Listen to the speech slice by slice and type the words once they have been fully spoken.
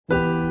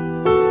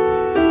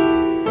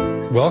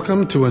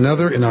Welcome to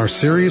another in our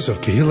series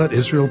of Kehillat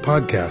Israel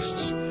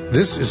podcasts.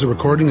 This is a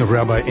recording of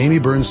Rabbi Amy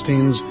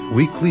Bernstein's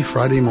weekly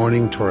Friday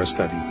morning Torah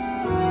study.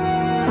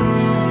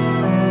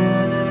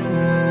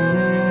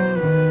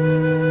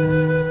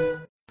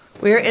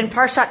 We are in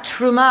Parshat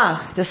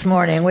Truma this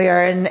morning. We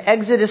are in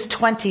Exodus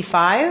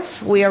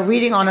 25. We are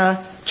reading on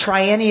a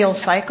triennial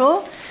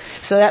cycle.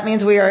 So that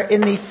means we are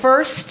in the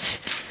first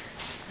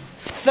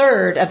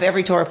third of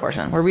every Torah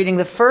portion. We're reading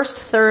the first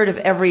third of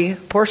every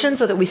portion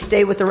so that we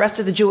stay with the rest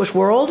of the Jewish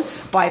world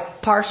by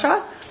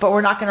Parsha, but we're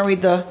not going to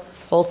read the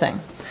whole thing.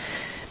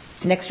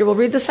 Next year we'll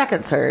read the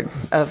second third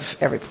of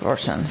every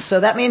portion. So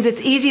that means it's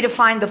easy to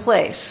find the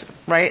place,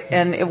 right?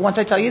 And once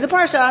I tell you the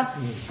Parsha,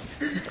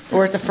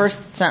 we're at the first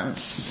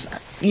sentence.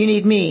 You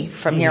need me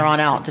from here on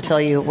out to tell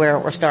you where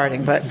we're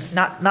starting, but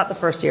not the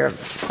first year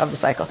of the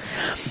cycle.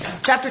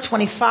 Chapter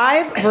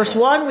 25, verse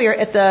 1, we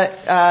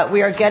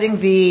are getting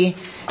the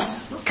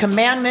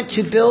commandment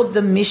to build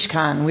the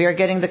Mishkan. We are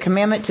getting the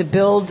commandment to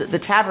build the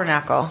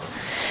tabernacle.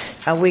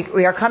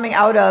 We are coming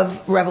out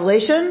of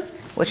Revelation,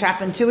 which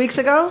happened 2 weeks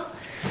ago.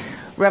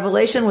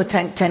 Revelation with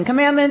 10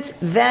 commandments.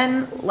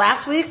 Then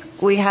last week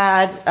we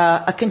had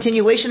a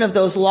continuation of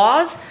those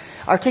laws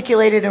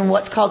articulated in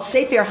what's called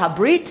Sefer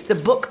HaBrit, the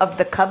Book of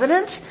the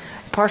Covenant,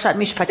 Parshat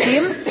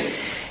Mishpatim.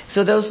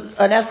 So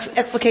an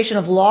explication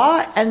of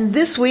law. And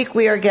this week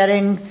we are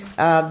getting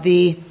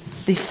the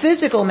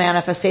physical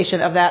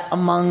manifestation of that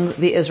among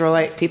the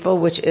Israelite people,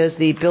 which is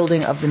the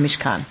building of the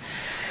Mishkan.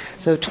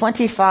 So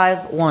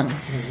 25:1.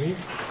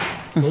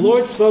 The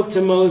Lord spoke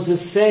to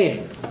Moses,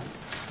 saying,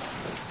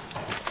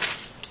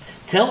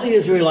 "Tell the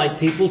Israelite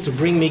people to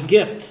bring me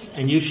gifts,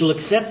 and you shall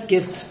accept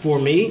gifts for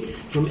me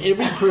from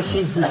every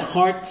person whose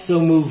heart so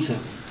moves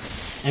him.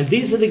 And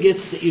these are the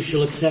gifts that you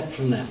shall accept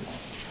from them: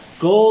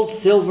 gold,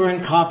 silver,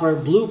 and copper,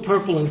 blue,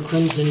 purple, and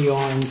crimson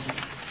yarns,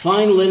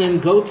 fine linen,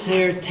 goat's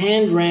hair,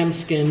 tanned ram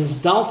skins,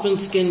 dolphin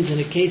skins, and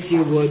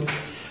acacia wood,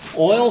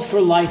 oil for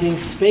lighting,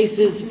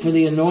 spices for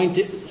the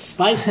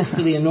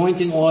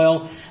anointing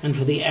oil, and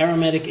for the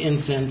aromatic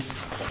incense,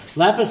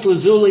 lapis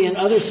lazuli and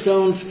other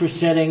stones for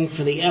setting,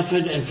 for the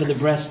ephod and for the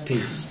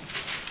breastpiece.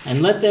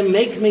 And let them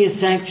make me a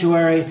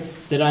sanctuary,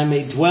 that I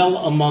may dwell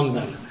among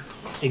them.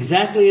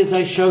 Exactly as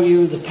I show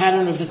you the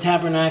pattern of the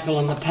tabernacle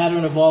and the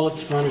pattern of all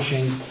its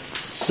furnishings,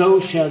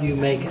 so shall you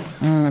make it."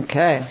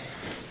 Okay.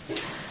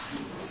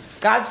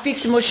 God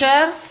speaks to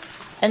Moshe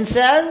and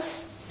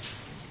says,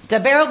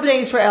 Daber al bnei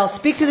Israel,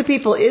 speak to the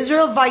people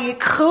Israel,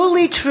 vayikhu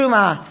li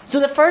truma. So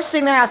the first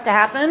thing that has to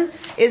happen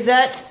is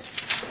that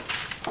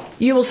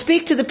you will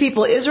speak to the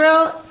people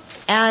Israel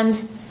and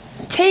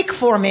take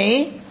for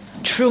me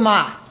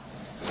truma.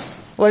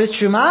 What is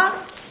truma?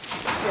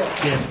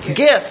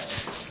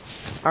 Gift.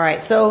 All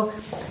right. So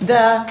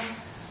the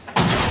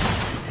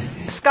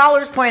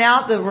scholars point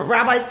out, the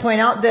rabbis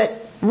point out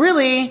that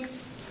really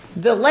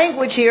the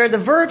language here, the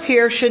verb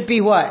here should be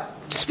what?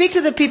 Speak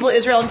to the people of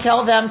Israel and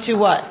tell them to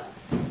what?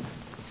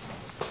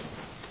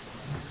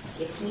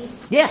 Give me.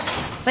 Yes.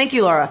 Thank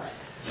you, Laura.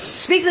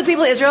 Speak to the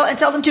people of Israel and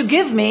tell them to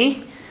give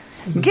me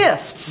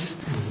gifts.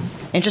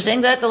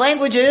 Interesting that the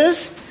language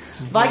is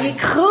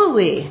vayikhu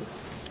li.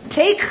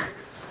 Take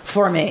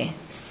for me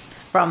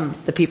from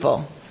the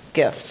people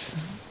gifts.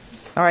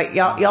 All right,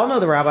 y'all know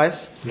the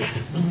rabbis.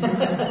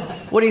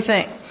 What do you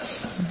think?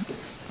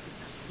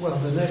 Well,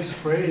 the next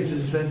phrase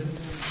is that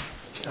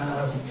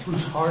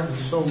whose heart is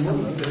so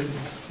moved that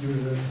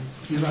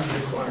you're not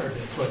required.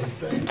 That's what he's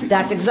saying.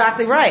 That's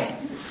exactly right.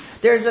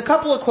 There's a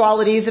couple of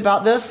qualities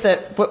about this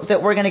that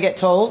we're going to get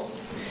told,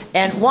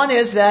 and one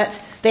is that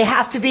they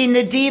have to be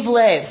nadiv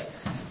lev.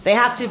 They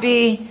have to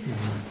be.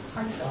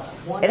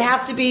 It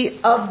has to be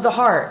of the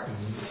heart.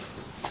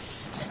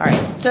 All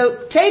right. So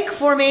take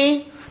for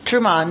me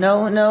truma.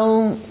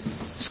 No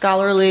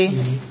scholarly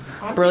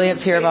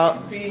brilliance here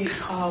about. To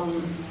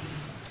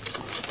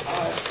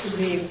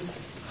be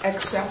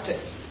accepted.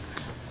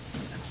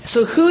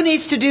 So who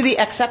needs to do the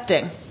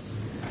accepting?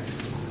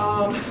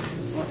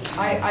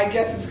 I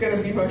guess it's going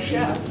to be Moshe.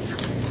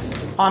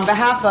 On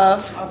behalf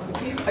of the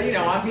people,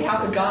 on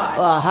behalf of God.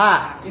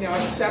 Aha.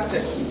 Accept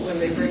it when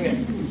they bring it.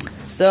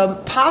 So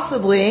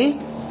possibly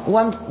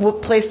one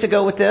place to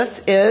go with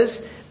this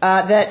is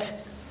that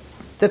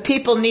the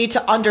people need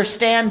to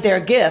understand their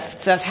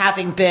gifts as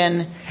having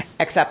been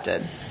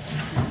accepted.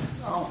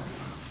 Oh.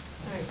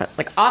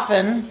 Like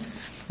often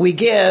we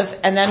give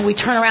and then we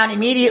turn around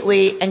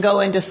immediately and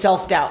go into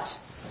self-doubt.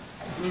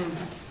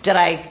 Did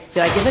I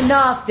give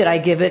enough? Did I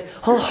give it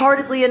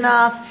wholeheartedly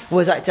enough?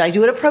 Did I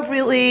do it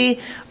appropriately?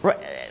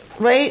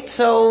 Right?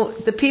 So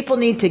the people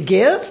need to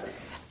give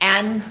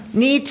and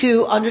need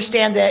to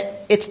understand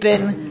that it's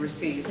been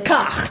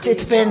kacht,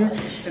 it's been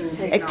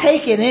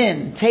taken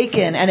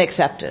and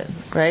accepted.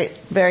 Right?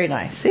 Very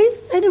nice. See?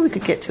 I knew we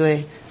could get to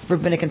a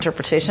rabbinic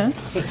interpretation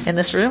in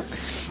this room.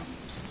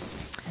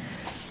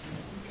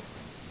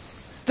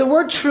 The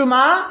word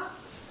truma,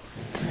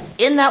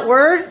 in that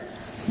word,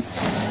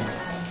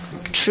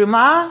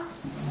 truma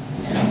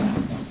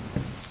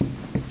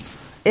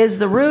is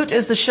the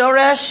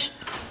shoresh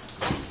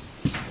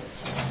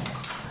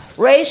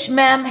Resh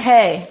Mem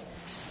Hey.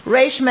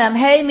 Resh Mem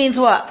Hey means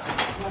what?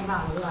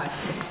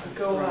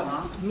 Go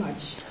up.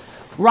 Much.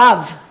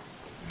 Rav.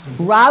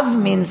 Rav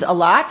means a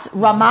lot.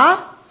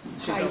 Ramah?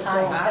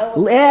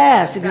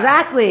 Yes,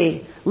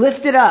 exactly.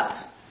 Lift it up.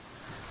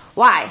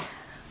 Why?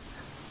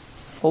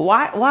 Well,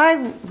 why,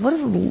 what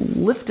does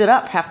lift it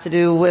up have to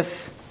do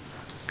with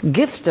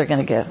gifts they're going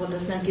to give? Well,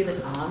 doesn't that give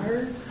it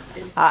honor?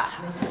 It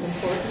makes it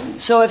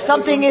important. So if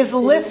something is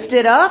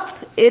lifted up,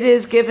 it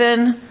is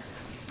given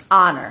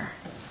honor.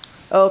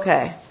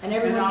 Okay. And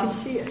everyone can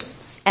see it.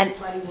 And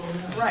Everybody will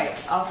know.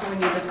 Right. Also, when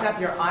you lift up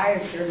your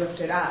eyes, you're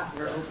lifted up.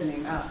 You're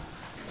opening up.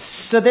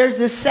 so there's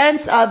this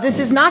sense of this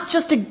is not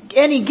just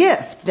any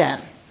gift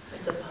then.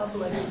 It's a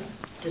public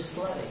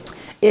display.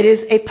 It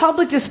is a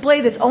public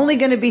display that's only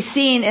going to be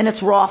seen in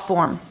its raw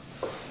form.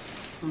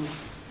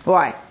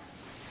 Why?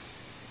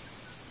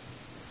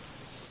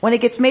 When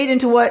it gets made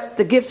into what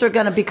the gifts are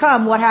going to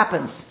become, what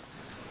happens?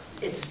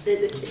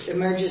 It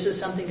emerges as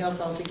something else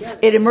altogether.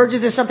 It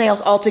emerges as something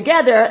else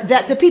altogether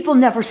that the people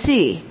never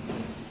see.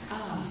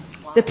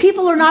 The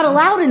people are not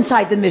allowed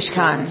inside the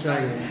Mishkan.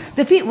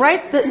 If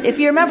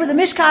you remember, the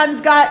Mishkan's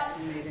got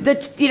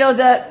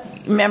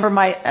remember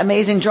my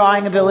amazing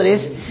drawing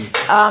abilities.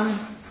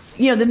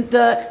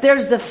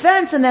 There's the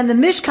fence, and then the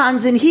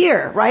Mishkan's in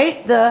here,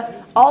 right? The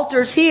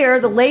altar's here,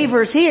 the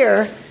lavers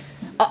here.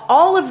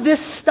 All of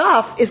this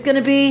stuff is going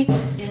to be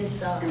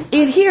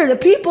in here. The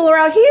people are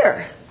out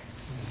here.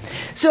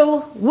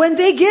 So when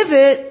they give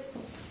it,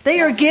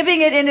 they are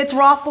giving it in its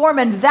raw form,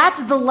 and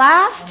that's the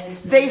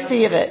last they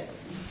see of it.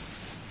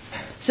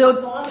 So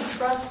there's a lot of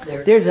trust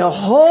there. There's a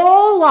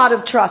whole lot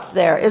of trust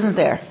there, isn't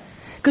there?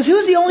 Because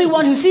who's the only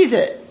one who sees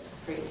it?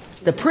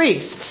 The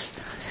priests.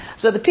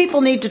 So the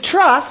people need to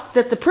trust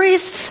that the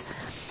priests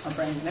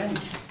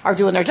are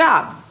doing their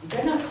job.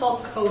 They're not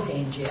called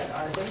Kohanim yet,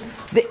 are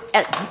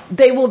they?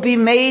 They will be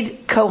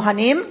made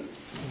Kohanim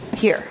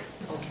here.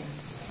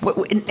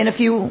 Okay. In a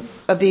few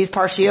of these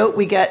parshiot,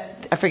 we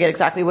get, I forget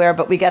exactly where,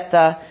 but we get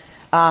the,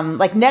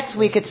 like next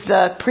week it's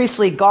the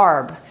priestly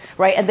garb,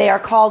 right? And they are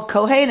called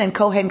Kohen and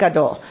Kohen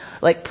Gadol,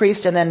 like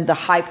priest and then the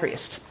high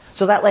priest.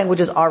 So that language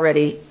is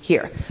already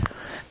here.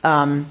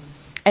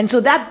 And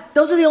so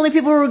those are the only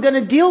people who are going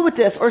to deal with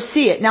this or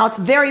see it. Now it's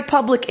very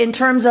public in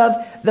terms of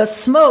the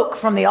smoke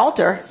from the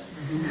altar.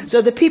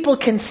 So the people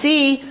can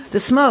see the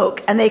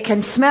smoke and they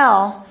can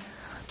smell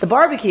the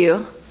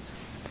barbecue.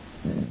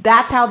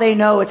 That's how they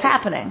know it's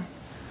happening.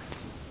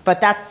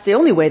 But that's the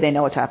only way they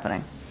know it's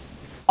happening.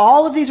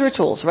 All of these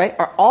rituals, right,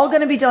 are all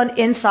going to be done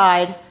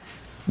inside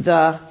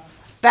the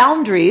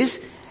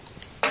boundaries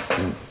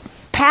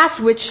past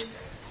which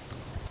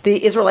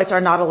the Israelites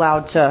are not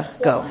allowed to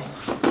go.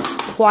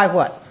 Why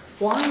what?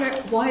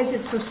 Why is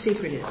it so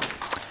secretive?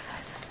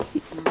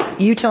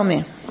 You tell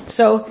me.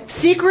 So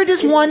secret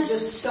is one. It's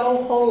just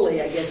so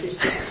holy, I guess. It's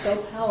just so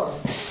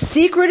powerful.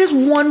 Secret is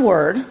one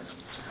word.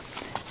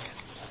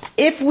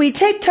 If we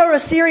take Torah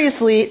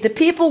seriously, the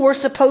people were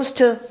supposed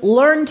to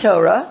learn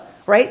Torah,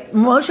 right?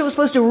 Moshe was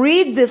supposed to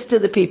read this to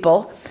the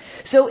people.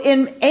 So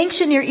in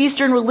ancient Near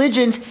Eastern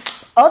religions,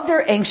 of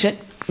their ancient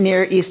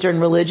Near Eastern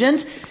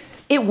religions,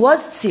 it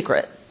was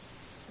secret.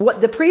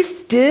 What the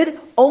priests did,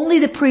 only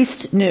the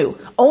priests knew.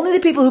 Only the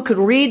people who could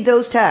read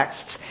those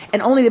texts,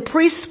 and only the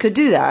priests could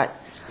do that,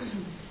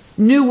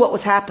 knew what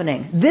was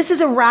happening. This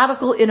is a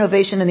radical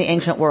innovation in the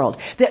ancient world.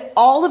 That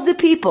all of the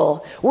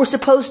people were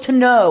supposed to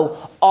know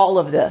all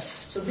of this.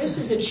 So this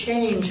is a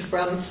change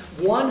from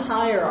one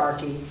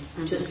hierarchy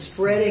to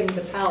spreading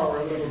the power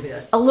a little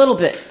bit. A little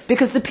bit.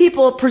 Because the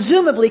people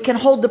presumably can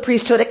hold the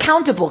priesthood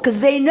accountable. Because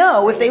they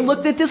know if they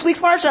looked at this week's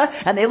Parsha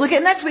and they look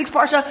at next week's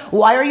Parsha,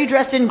 why are you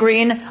dressed in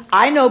green?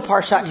 I know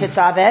Parshat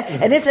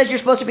Tetzaveh, and it says you're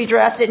supposed to be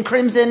dressed in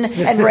crimson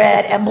and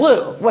red and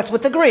blue. What's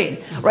with the green?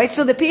 Right?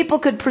 So the people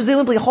could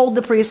presumably hold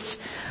the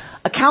priests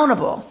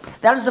accountable.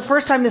 That is the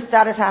first time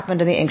that has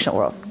happened in the ancient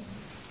world.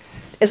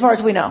 As far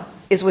as we know,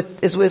 is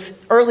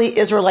with early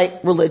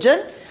Israelite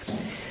religion.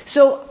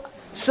 So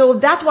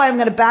that's why I'm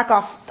going to back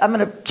off. I'm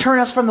going to turn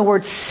us from the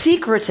word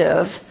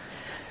secretive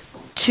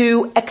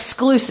to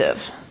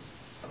exclusive.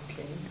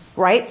 Okay.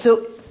 Right?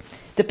 So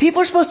the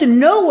people are supposed to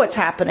know what's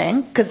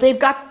happening because they've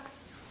got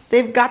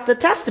the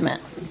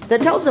Testament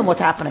that tells them what's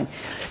happening.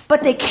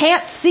 But they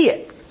can't see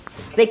it.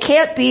 They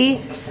can't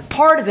be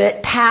part of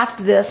it past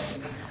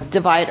this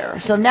divider.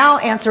 So now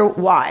answer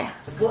why.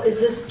 Well, is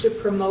this to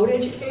promote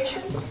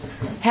education?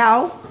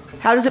 How?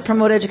 How does it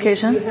promote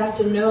education? You have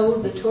to know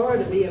the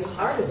Torah to be a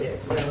part of it,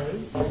 really.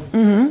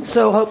 Mm-hmm.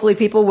 So hopefully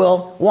people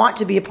will want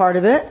to be a part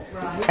of it,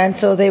 Right. and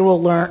so they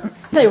will learn.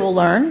 They will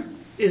learn.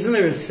 Isn't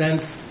there a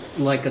sense,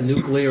 like a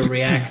nuclear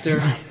reactor,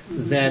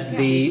 that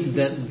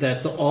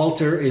the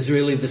altar is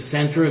really the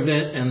center of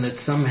it, and that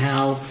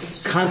somehow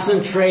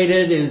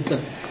concentrated is the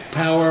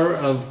power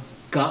of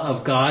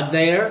God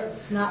there?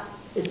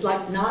 It's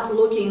like not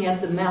looking at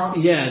the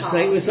mountain. Yeah,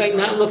 it's like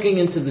not looking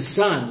into the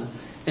sun.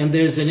 And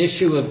there's an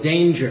issue of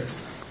danger,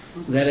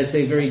 that it's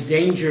a very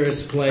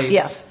dangerous place.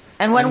 Yes.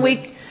 And when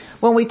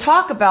we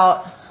talk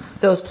about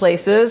those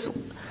places,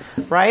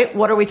 right,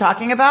 what are we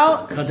talking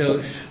about?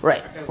 Kadosh.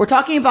 Right. We're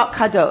talking about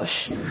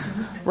Kadosh,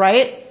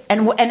 right?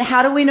 And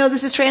how do we know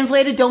this is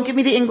translated? Don't give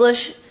me the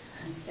English.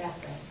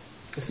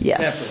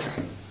 Yes.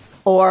 Separate.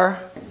 Or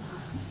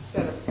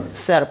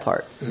set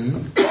apart.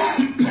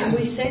 And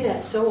we say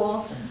that so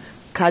often.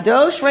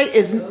 Kadosh,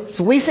 right,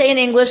 so we say in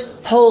English,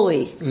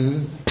 holy.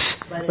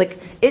 But Like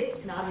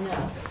it, not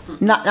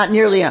enough. not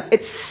nearly enough.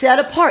 It's set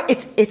apart.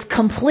 It's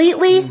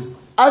completely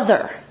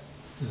other.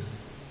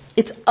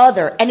 It's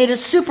other, and it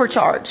is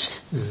supercharged.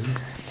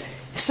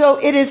 So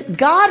it is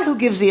God who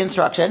gives the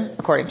instruction,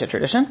 according to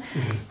tradition.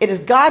 It is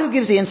God who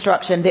gives the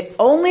instruction that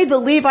only the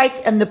Levites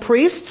and the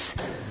priests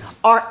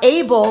are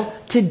able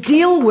to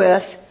deal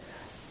with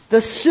the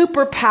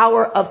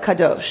superpower of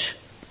Kadosh.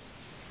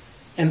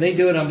 And they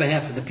do it on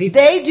behalf of the people.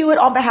 They do it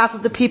on behalf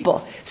of the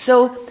people.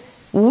 So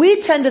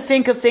we tend to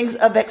think of things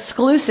of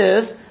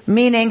exclusive,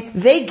 meaning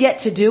they get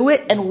to do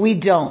it and we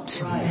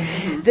don't.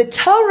 Right. The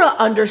Torah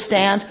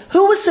understands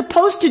who was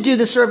supposed to do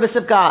the service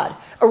of God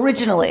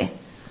originally.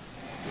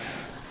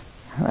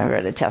 We're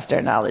going to test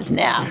our knowledge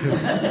now.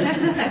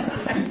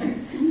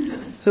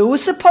 Who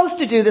was supposed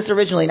to do this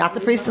originally? Not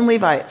the priests and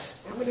Levites.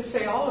 I'm going to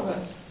say all of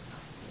us.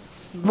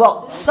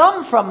 Well,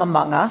 some from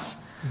among us.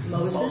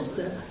 Moses,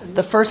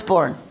 The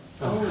firstborn.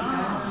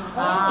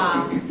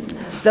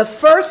 The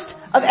first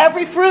of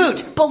every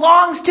fruit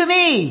belongs to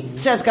me,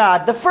 says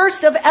God. The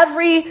first of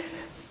every,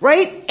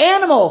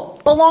 animal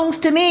belongs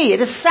to me.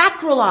 It is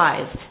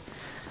sacralized.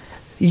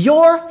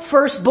 Your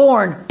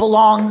firstborn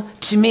belong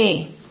to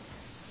me,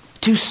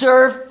 to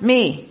serve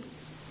me.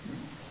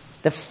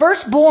 The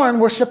firstborn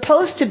were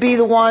supposed to be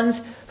the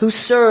ones who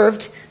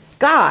served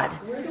God.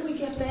 where do we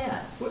get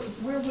that?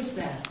 Where was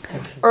that?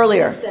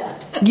 Earlier. What's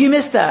that? You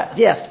missed that,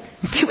 yes.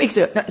 A few weeks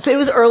ago. No, so it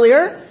was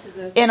earlier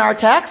in our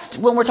text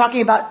when we're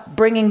talking about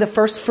bringing the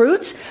first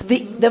fruits.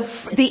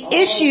 The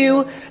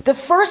issue, the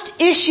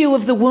first issue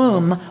of the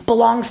womb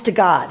belongs to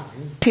God.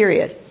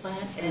 Period.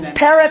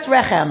 Peretz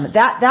Rechem,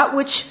 that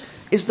which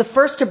is the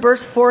first to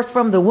burst forth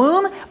from the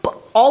womb, but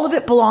all of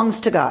it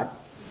belongs to God.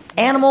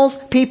 Animals,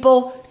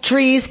 people,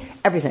 trees,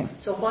 everything.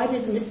 So why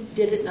did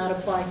it not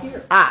apply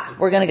here?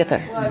 We're going to get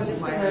there. Well, I was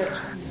just going to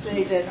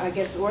say that I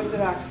guess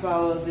Orthodox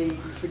follow the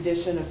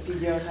tradition of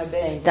Pidyon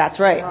Haben. That's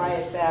right. Cry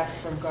is back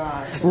from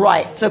God.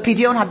 Right. So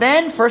Pidyon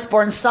Haben,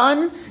 firstborn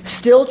son,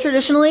 still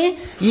traditionally,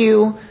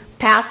 you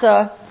pass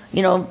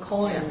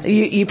Coins.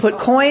 you put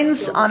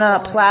coins on a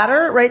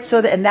platter, right? So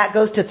and that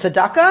goes to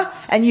tzedakah,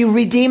 and you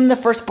redeem the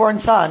firstborn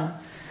son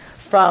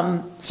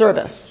from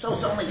service. So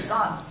it's only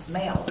sons,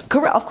 male.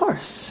 Correct, of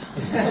course.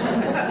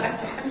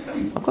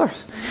 Of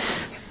course.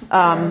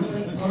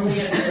 Only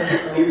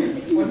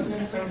if you're wasn't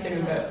it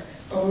something about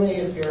only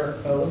if you're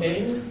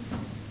owning?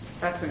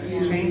 That's what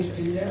you change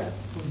to do that.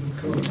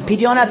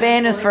 Pidyon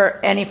Haben is for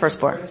any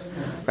firstborn.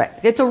 Right.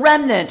 It's a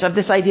remnant of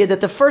this idea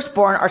that the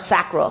firstborn are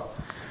sacral.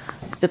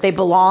 That they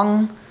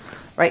belong,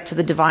 right, to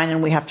the divine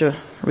and we have to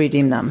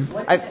redeem them.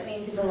 What does it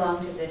mean to belong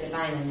to the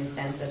divine in the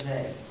sense of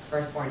the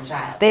firstborn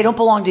child? They don't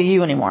belong to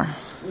you anymore.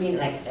 I mean,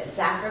 like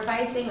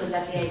sacrificing? Was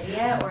that the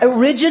idea? Or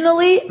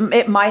Originally,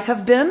 it might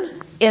have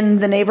been in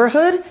the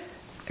neighborhood.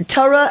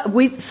 Torah,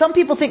 some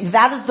people think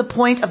that is the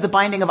point of the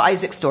binding of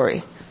Isaac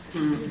story.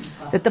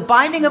 That the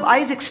binding of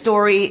Isaac's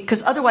story,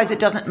 because otherwise it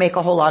doesn't make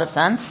a whole lot of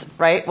sense,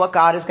 right? What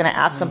God is going to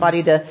ask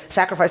somebody to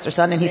sacrifice their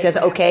son and he says,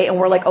 okay, and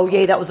we're like, oh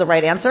yay, that was the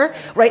right answer,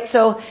 right?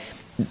 So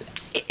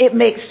it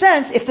makes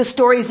sense if the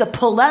story is a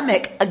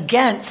polemic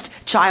against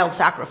child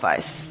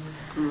sacrifice,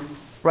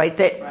 right?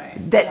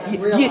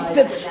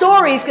 The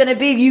story is going to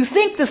be, you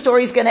think the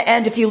story is going to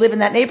end if you live in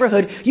that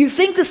neighborhood, you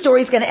think the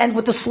story is going to end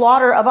with the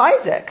slaughter of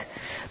Isaac.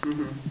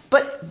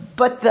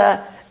 But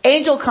the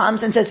angel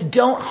comes and says,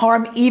 don't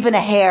harm even a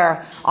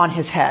hair on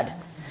his head.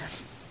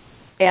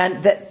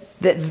 And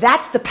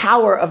that's the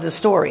power of the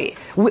story.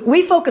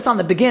 We focus on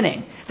the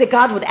beginning, that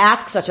God would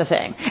ask such a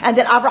thing, and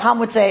that Abraham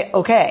would say,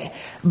 okay.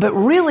 But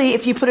really,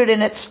 if you put it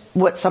in its,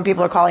 what some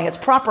people are calling its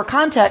proper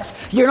context,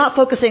 you're not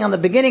focusing on the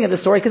beginning of the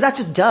story, because that's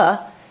just duh.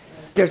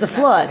 There's a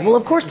flood. Well,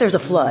 of course there's a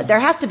flood. There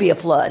has to be a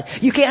flood.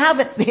 You can't have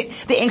it,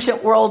 the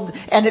ancient world,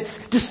 and it's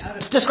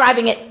just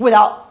describing it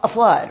without a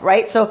flood,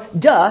 right? So,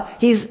 duh,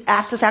 he's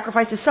asked to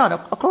sacrifice his son,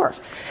 of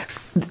course.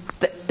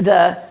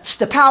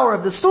 The power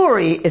of the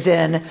story is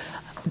in,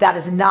 that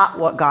is not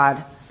what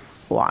God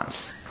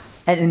wants.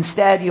 And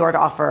instead you are to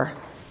offer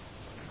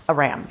a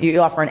ram. You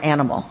offer an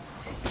animal.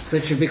 So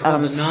it should be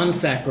called the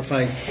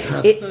non-sacrifice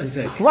of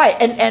Isaac. Right,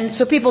 and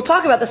so people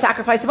talk about the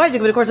sacrifice of Isaac,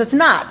 but of course it's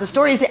not. The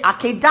story is the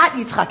Akedat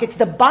Yitzchak. It's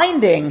the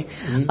binding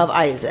of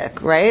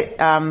Isaac, right?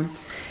 And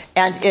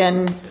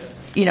in,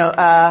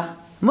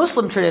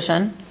 Muslim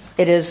tradition,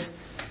 it is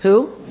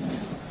who?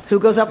 Who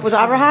goes up with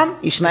Abraham?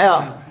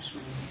 Ishmael.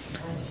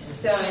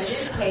 So in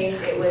this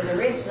case, it was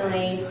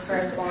originally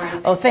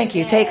firstborn. Oh, thank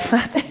you.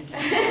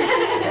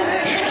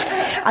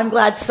 I'm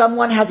glad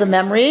someone has a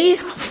memory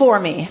for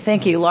me.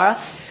 Thank you, Laura.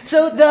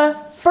 So the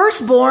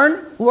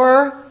firstborn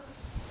were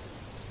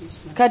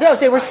kadosh.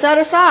 They were set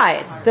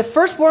aside. The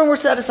firstborn were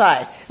set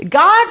aside.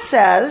 God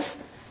says,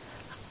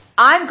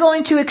 I'm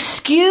going to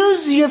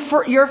excuse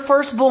your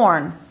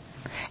firstborn,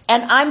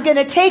 and I'm going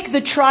to take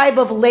the tribe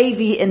of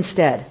Levi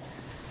instead.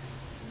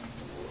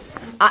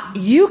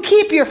 You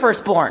keep your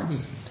firstborn.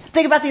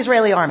 Think about the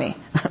Israeli army,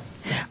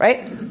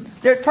 right?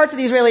 There's parts of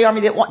the Israeli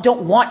army that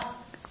don't want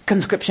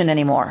conscription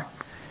anymore.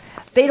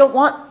 They don't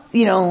want,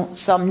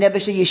 some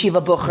Nebuchadnezzar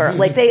Yeshiva Bucher.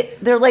 Like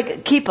they're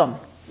like, keep them.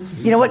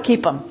 You know what?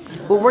 Keep them.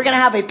 Well, we're going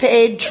to have a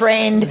paid,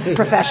 trained,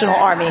 professional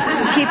army.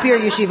 Keep your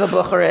Yeshiva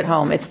Bucher at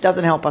home. It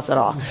doesn't help us at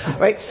all,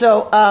 right?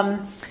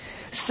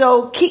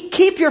 So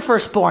keep your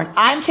firstborn.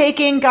 I'm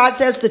taking, God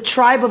says, the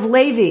tribe of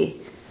Levi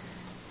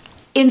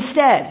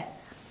instead,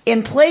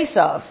 in place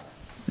of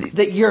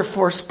your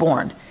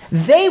firstborn.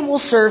 They will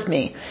serve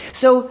me.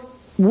 So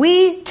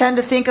we tend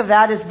to think of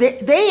that as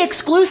they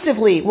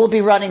exclusively will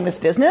be running this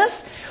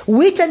business.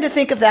 We tend to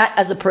think of that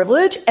as a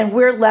privilege, and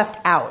we're left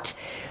out.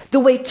 The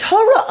way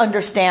Torah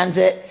understands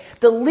it,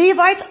 the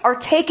Levites are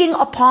taking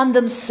upon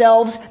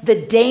themselves the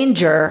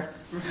danger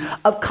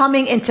of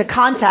coming into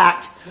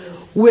contact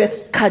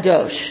with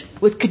kadosh,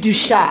 with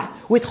kedusha,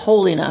 with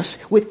holiness,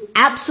 with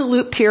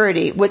absolute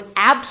purity, with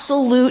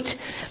absolute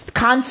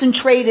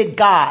concentrated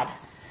God.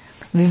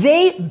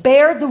 They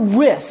bear the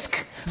risk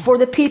for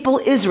the people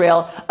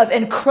Israel of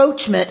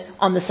encroachment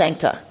on the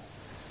sancta.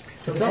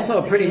 So it's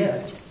also a pretty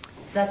gift.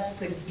 That's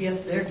the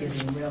gift they're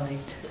giving, really.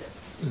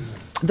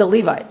 The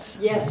Levites.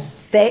 Yes.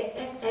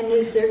 And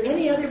is there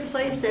any other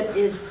place that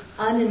is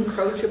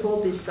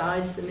unencroachable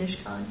besides the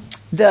Mishkan?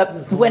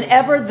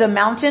 Whenever the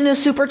mountain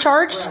is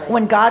supercharged, right.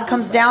 When God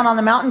comes down on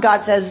the mountain,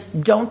 God says,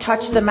 "Don't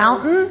touch the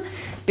mountain,"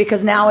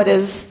 because now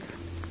it's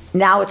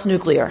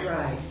nuclear.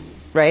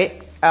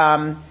 Right.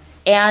 And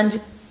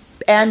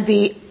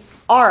the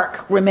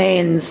ark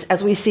remains,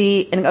 as we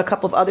see in a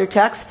couple of other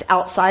texts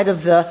outside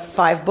of the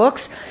 5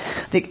 books.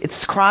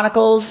 It's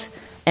Chronicles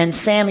and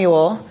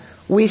Samuel.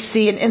 We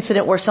see an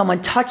incident where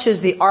someone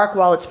touches the ark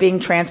while it's being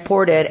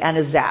transported and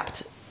is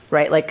zapped,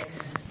 right? Like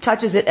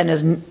touches it and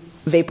is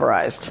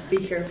vaporized.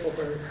 Be careful,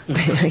 Bert.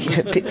 Very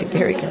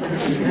good,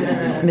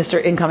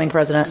 Mr. Incoming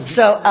President.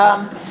 So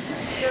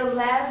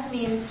Lev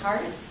means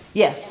heart.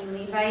 Yes. And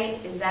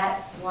Levite, is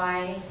that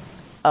why?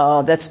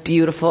 Oh, that's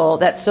beautiful.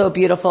 That's so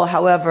beautiful.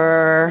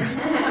 However,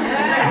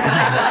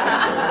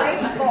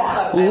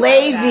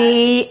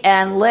 Levi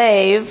and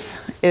Lave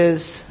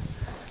is.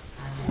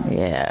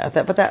 Yeah,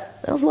 that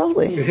was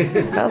lovely.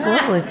 That was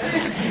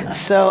lovely.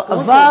 So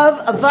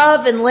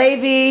above in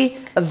Levi,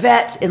 a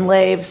vet in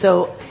Lave.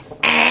 So,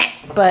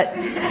 but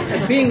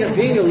being a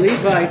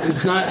Levite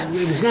was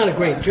not a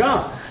great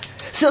job.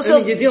 So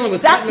you're dealing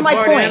with that's my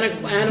point.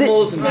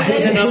 Animals and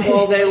cleaning up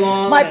all day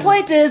long. My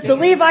point is the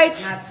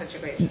Levites.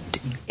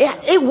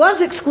 It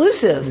was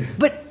exclusive,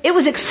 but it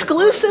was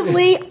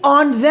exclusively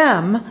on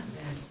them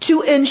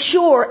to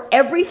ensure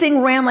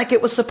everything ran like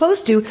it was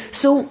supposed to,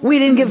 so we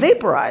didn't get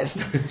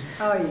vaporized.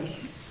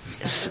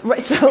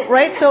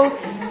 So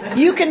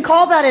you can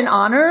call that an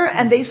honor,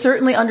 and they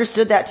certainly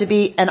understood that to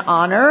be an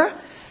honor.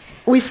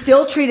 We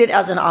still treat it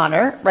as an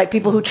honor, right?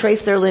 People who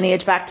trace their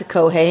lineage back to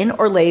Kohen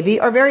or Levi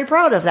are very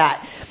proud of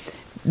that.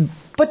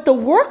 But the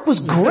work was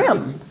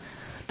grim.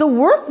 The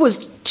work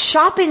was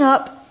chopping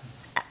up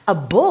a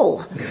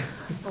bull,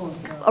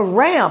 a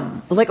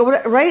ram,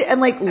 right? And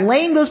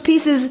laying those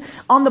pieces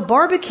on the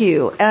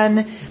barbecue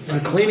and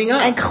cleaning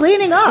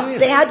up.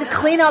 They had to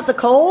clean out the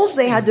coals.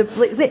 They had to.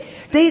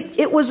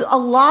 It was a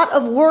lot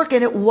of work,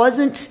 and it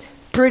wasn't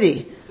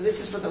pretty.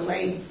 This is for the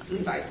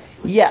Levites.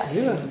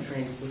 Yes.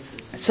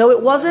 So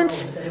it wasn't.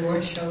 They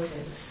weren't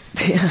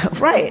shochets.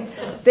 Right.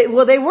 They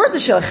were the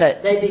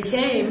shochet. They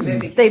became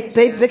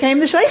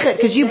the shochet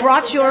because you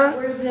brought your. Is that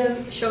where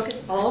the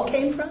shochets all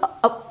came from?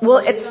 Well,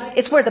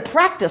 it's where the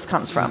practice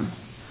comes from.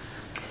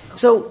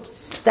 So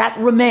that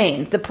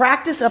remained. The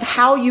practice of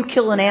how you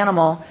kill an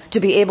animal to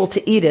be able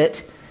to eat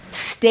it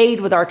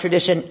stayed with our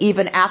tradition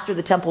even after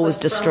the temple was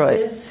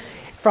destroyed.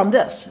 From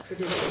this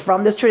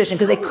tradition,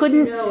 because they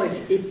couldn't. You know,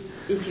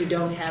 if you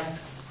don't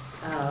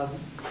have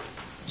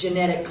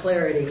genetic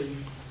clarity,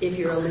 if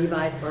you're a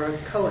Levite or a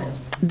Cohen.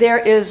 There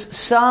is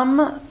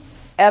some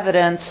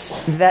evidence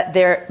that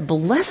there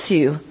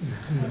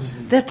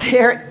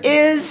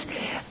is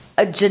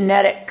a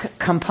genetic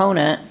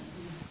component,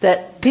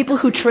 that people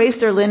who trace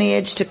their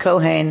lineage to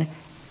Kohen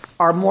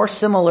are more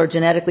similar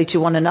genetically to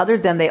one another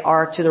than they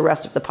are to the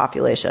rest of the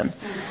population.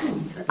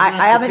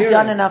 I haven't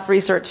done enough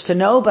research to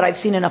know, but I've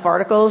seen enough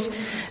articles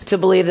to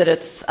believe that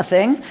it's a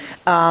thing.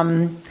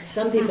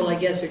 Some people, I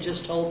guess, are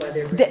just told by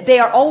their... They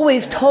are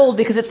always told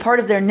because it's part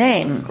of their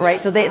name,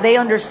 right? So they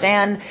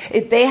understand,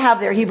 they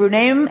have their Hebrew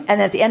name,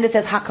 and at the end it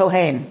says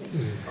HaKohen.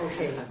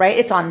 Okay. Right?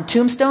 It's on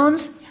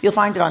tombstones. You'll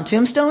find it on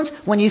tombstones.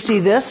 When you see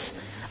this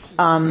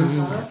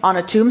on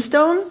a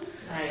tombstone,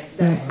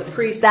 that's the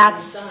priest.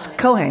 That's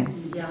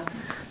Kohen. Yeah.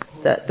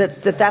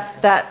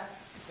 That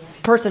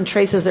person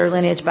traces their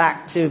lineage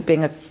back to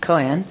being a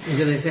Kohen. And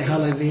do they say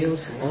Halevi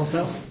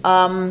also?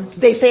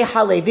 They say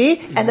Halevi,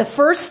 and the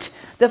first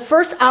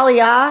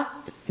aliyah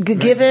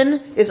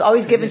given is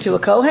always given to a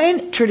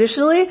Kohen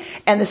traditionally,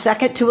 and the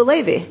second to a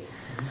Levi,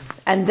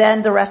 and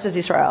then the rest is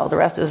Israel. The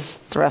rest is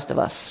the rest of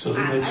us. So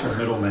Levites are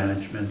middle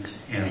management,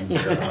 and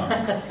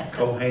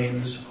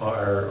Kohens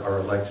are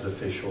elected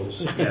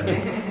officials, and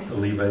the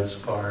Levites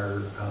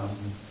are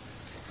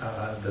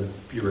the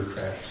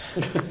bureaucrats.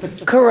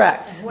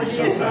 Correct.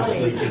 Sometimes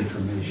leak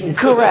information.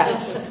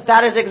 Correct.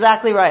 That is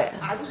exactly right.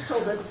 I was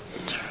told that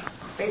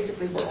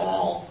basically we're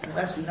all,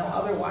 unless we know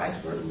otherwise,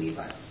 we're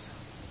Levites.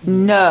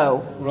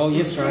 No. We're all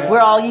Yisrael. We're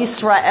all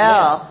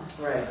Yisrael.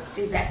 Right.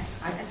 See, I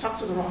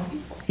talked to the wrong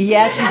people.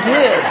 Yes, you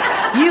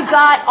did. You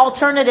got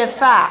alternative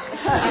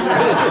facts.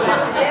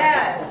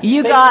 Yes.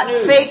 You got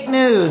fake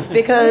news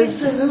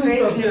because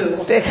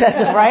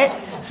right?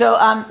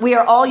 So we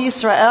are all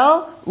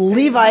Yisrael.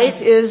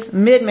 Levite is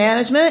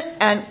mid-management,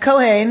 and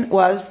Kohen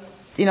was,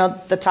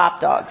 the top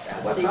dogs.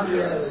 What's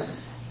under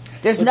those?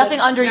 There's nothing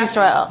under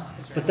Yisrael.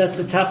 But that's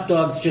the top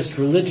dogs just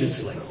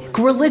religiously.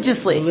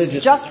 Religiously.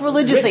 Just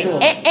religiously. Ritual.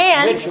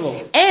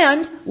 Ritual.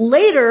 And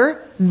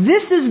later,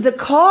 this is the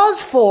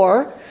cause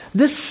for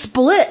the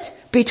split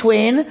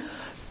between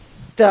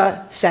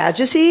the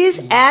Sadducees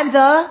and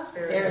the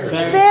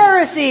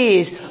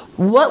Pharisees.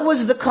 What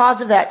was the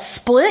cause of that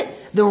split?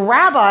 The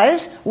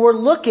rabbis were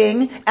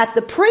looking at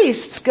the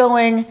priests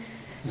going,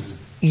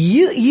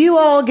 you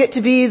all get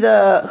to be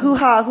the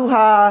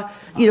hoo-ha,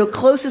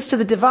 closest to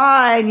the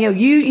divine,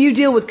 you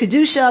deal with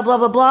Kedusha, blah,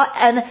 blah, blah,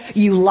 and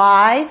you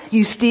lie,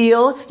 you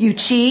steal, you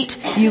cheat,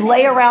 you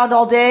lay around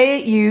all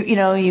day,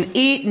 you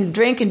eat and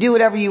drink and do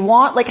whatever you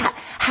want. Like,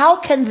 how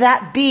can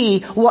that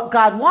be what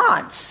God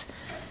wants?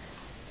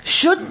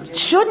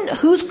 Shouldn't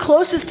who's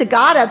closest to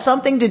God have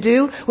something to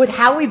do with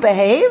how we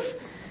behave?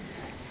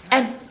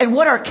 And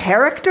what our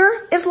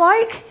character is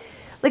like?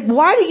 Like,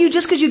 why do you,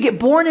 just because you get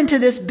born into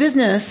this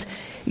business,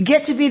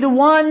 get to be the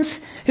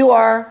ones who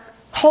are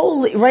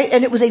holy, right?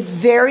 And it was a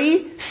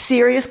very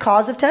serious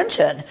cause of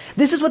tension.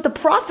 This is what the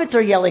prophets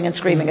are yelling and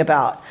screaming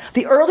about.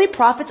 The early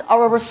prophets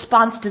are a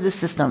response to this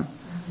system.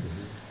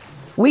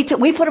 We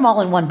put them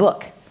all in one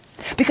book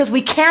because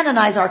we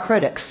canonize our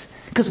critics.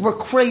 Because we're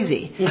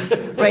crazy,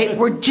 right?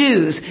 We're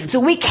Jews. So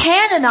we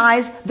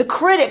canonize the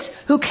critics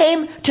who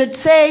came to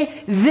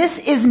say, this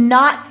is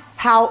not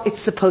how it's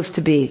supposed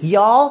to be.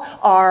 Y'all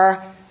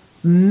are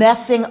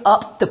messing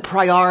up the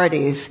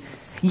priorities.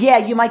 Yeah,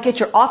 you might get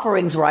your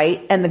offerings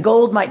right, and the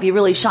gold might be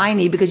really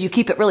shiny because you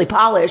keep it really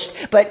polished,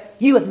 but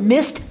you have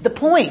missed the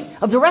point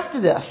of the rest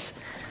of this.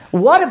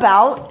 What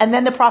about, and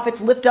then the prophets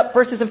lift up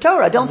verses of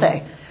Torah, don't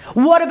they?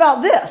 What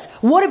about this?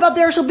 What about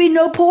there shall be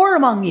no poor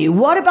among you?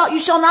 What about you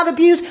shall not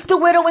abuse the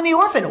widow and the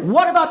orphan?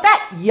 What about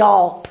that,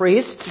 y'all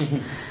priests?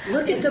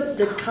 Look at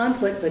the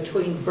conflict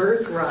between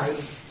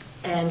birthright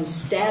and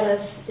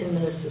status in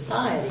the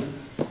society.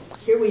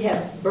 Here we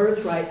have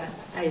birthright.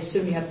 I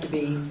assume you have to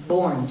be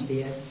born to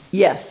be a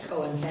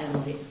Cohen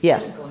family.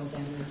 Yes. Cohen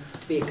family,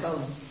 to be a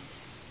Cohen.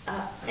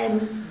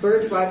 And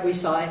birthright we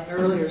saw in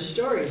earlier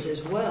stories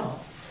as well.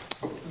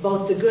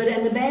 Both the good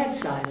and the bad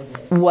side of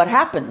it. What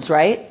happens,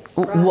 right?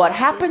 What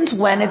happens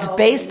when it's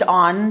based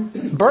on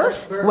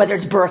birth, whether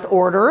it's birth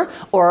order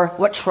or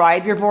what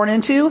tribe you're born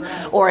into,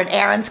 or in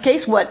Aaron's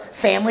case, what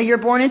family you're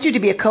born into. To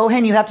be a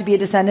Kohen, you have to be a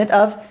descendant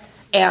of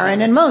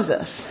Aaron and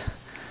Moses.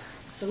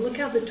 So look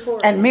how the Torah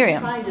and Miriam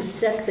is trying to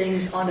set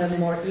things on a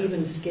more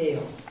even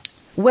scale.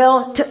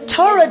 Well,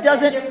 Torah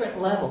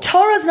doesn't.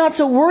 Torah's not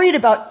so worried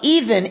about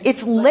even.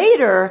 It's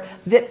later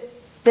that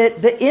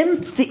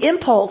the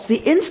impulse, the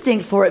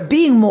instinct for it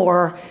being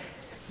more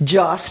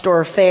just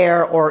or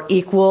fair or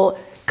equal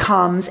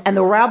comes, and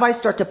the rabbis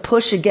start to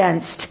push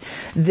against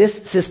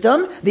this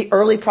system. The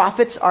early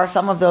prophets are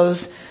some of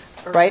those,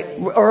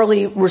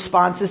 early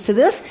responses to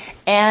this.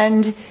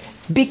 And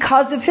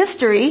because of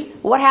history,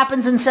 what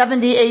happens in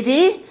 70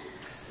 AD?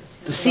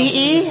 CE?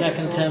 The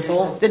Second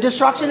Temple. The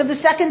destruction of the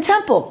Second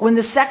Temple. When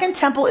the Second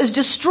Temple is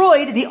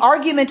destroyed, the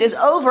argument is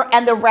over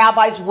and the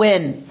rabbis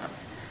win.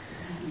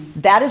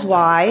 That is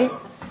why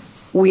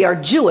we are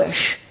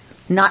Jewish,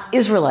 not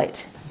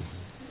Israelite.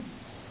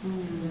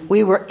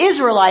 We were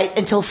Israelite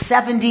until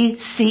 70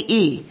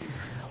 CE.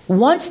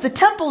 Once the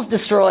temple's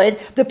destroyed,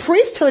 the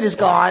priesthood is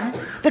gone,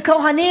 the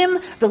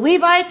Kohanim, the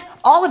Levites,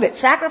 all of it,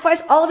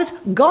 sacrifice, all of it's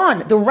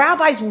gone. The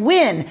rabbis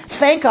win.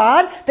 Thank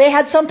God they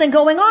had something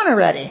going on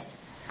already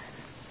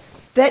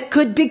that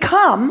could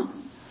become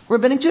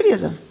Rabbinic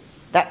Judaism.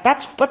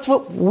 That's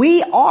what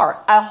we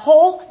are. A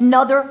whole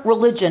nother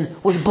religion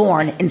was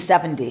born in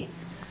 70.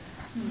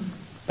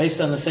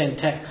 Based on the same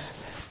text.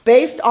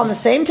 Based on the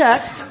same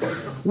text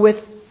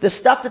with the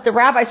stuff that the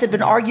rabbis had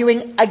been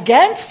arguing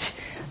against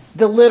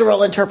the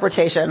literal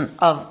interpretation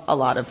of a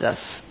lot of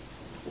this.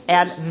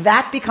 And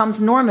that becomes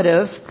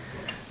normative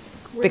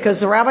because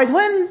the rabbis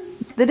win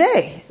the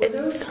day. Were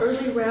those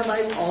early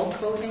rabbis all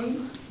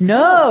Kohanim?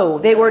 No,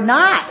 they were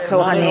not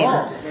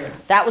Kohanim.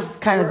 That was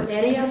kind of...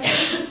 Any of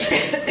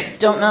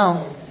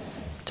them?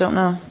 Don't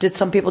know. Did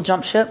some people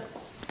jump ship?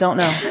 Don't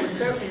know.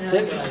 It's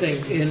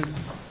interesting.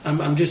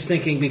 I'm just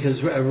thinking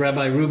because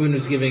Rabbi Rubin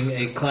was giving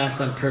a class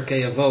on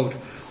Pirkei Avot.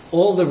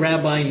 All the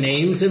rabbi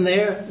names in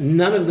there,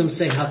 none of them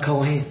say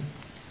HaKohen.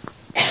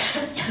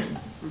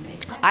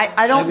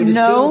 I don't know. I would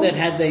assume that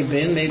had they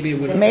been, maybe it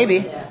would have...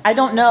 Maybe. I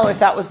don't know if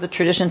that was the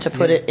tradition to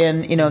put it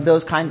in,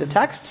 those kinds of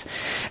texts.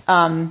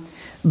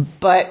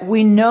 But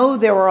we know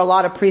there were a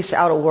lot of priests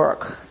out of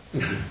work.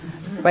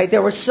 Right?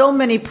 There were so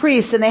many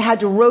priests, and they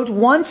had to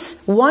once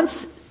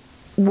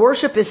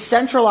worship is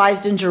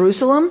centralized in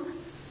Jerusalem,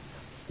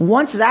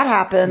 once that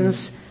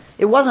happens,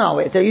 it wasn't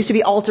always. There used to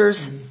be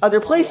altars other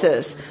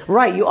places.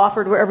 Right, you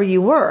offered wherever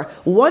you were.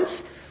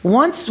 Once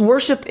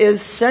worship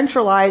is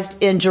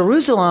centralized in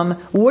Jerusalem,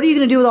 what are you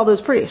going to do with all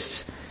those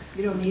priests?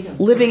 You don't need them.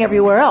 Living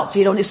everywhere else.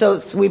 So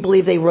we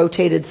believe they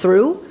rotated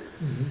through.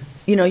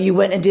 Mm-hmm. You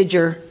went and did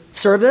your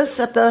service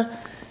at the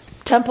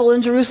temple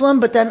in Jerusalem,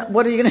 but then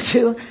what are you going to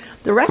do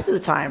the rest of the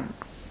time?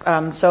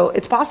 So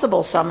it's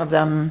possible some of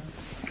them,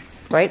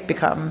 right,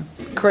 become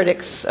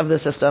critics of the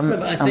system.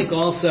 But I think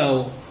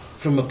also,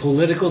 from a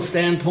political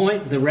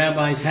standpoint, the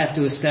rabbis had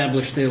to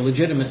establish their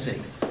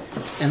legitimacy.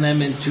 And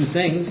then in two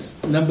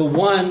things. Number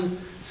one,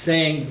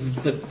 saying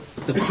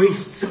the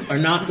priests are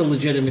not the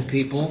legitimate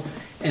people,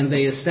 and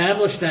they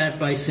established that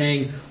by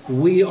saying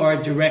we are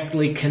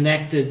directly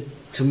connected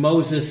to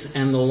Moses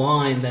and the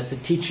line that the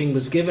teaching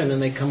was given,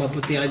 and they come up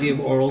with the idea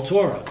of oral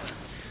Torah.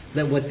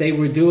 That what they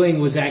were doing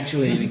was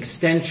actually an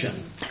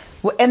extension.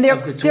 And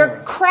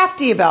they're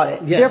crafty about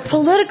it. Yeah. They're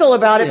political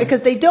about it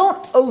because they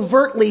don't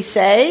overtly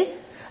say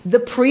the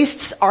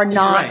priests are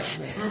not.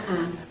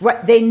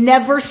 Right. They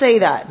never say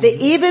that. They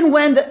even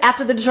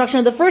after the destruction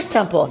of the first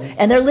temple,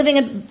 and they're living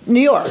in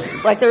New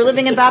York, like they're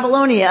living in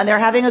Babylonia, and they're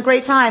having a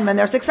great time, and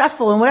they're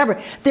successful and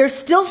whatever. They're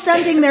still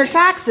sending their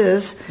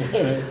taxes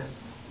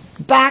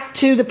back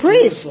to the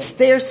priests.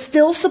 They are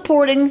still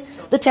supporting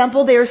the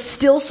temple. They are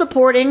still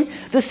supporting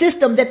the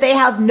system that they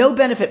have no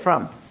benefit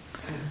from.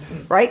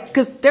 Right?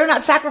 Because they're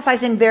not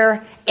sacrificing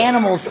their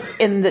animals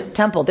in the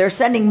temple. They're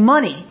sending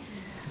money.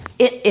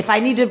 If I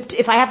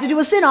have to do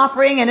a sin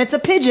offering and it's a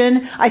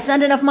pigeon, I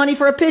send enough money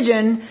for a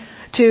pigeon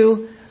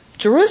to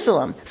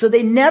Jerusalem. So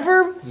they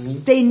never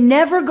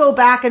go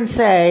back and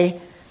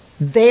say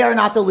they are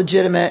not the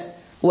legitimate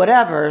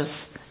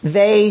whatevers.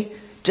 They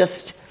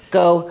just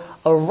go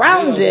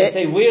around it.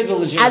 They say we're the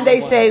legitimate and they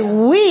ones. say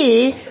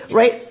we,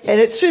 right?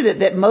 And it's true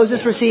that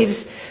Moses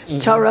receives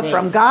Torah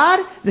from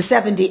God. The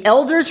 70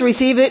 elders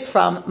receive it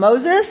from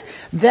Moses.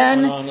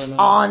 Then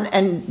on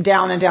and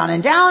down and down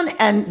and down.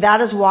 And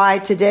that is why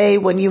today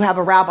when you have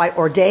a rabbi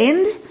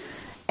ordained,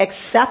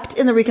 except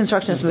in the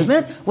Reconstructionist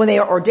movement, when they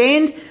are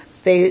ordained,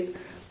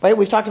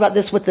 we've talked about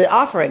this with the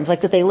offerings,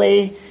 like that they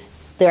lay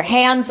their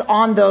hands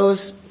on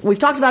those. We've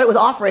talked about it with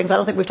offerings. I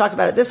don't think we've talked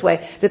about it this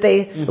way, that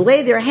they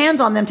lay their hands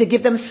on them to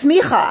give them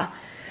smicha.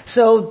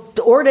 So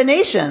the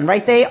ordination,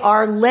 right? They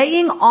are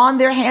laying on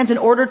their hands in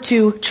order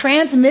to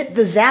transmit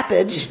the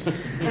zappage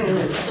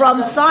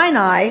from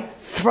Sinai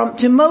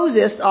to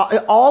Moses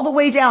all the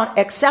way down,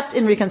 except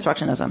in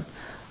Reconstructionism.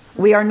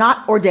 We are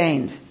not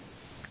ordained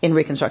in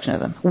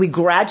Reconstructionism. We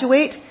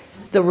graduate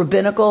the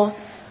rabbinical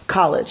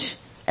college,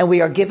 and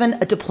we are given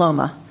a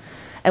diploma,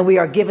 and we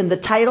are given the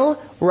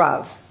title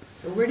Rav.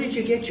 So where did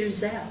you get your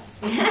zap?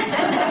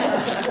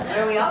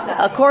 Where we all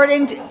got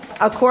According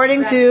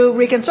to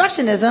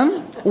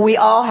Reconstructionism, we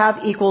all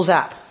have equal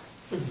zap.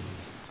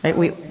 Right?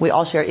 We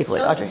all share equally.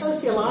 Audrey?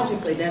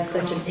 Sociologically, that's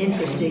such an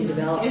interesting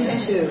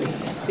development too,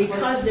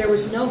 because there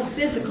was no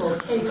physical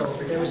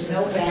takeover. There was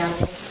no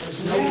battle. There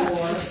was no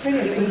war.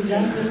 It was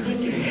done with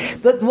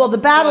thinking. Well, the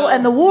battle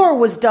and the war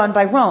was done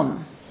by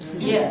Rome.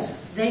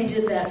 Yes, they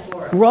did that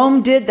for us.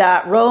 Rome did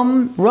that.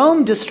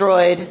 Rome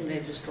destroyed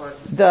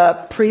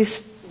the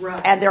priests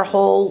and their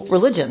whole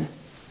religion.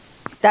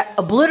 That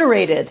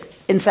obliterated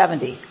in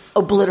 70.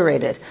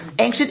 Obliterated.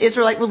 Ancient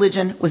Israelite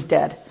religion was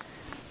dead.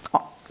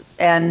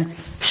 And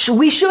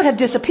we should have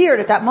disappeared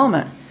at that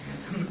moment.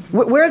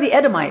 Where are the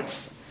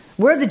Edomites?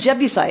 Where are the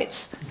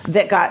Jebusites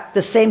that got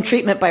the same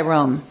treatment by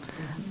Rome?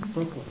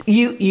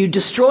 You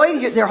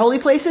destroy their holy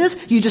places.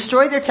 You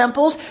destroy their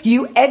temples.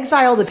 You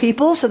exile the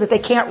people so that they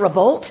can't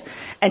revolt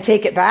and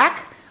take it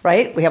back.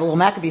 Right? We have a little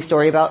Maccabee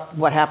story about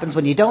what happens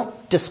when you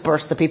don't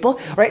disperse the people.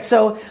 Right?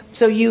 So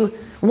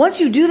once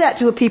you do that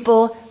to a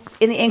people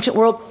in the ancient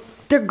world,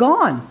 they're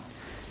gone.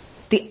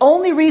 The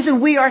only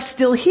reason we are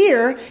still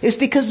here is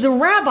because the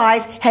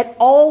rabbis had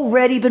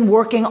already been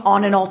working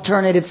on an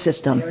alternative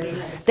system.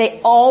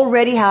 They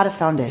already had a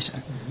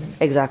foundation.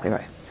 Exactly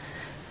right.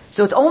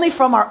 So it's only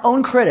from our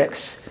own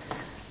critics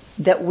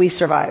that we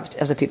survived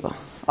as a people.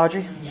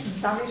 Audrey? In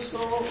Sunday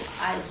school,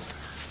 I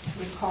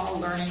recall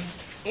learning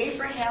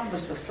Abraham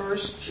was the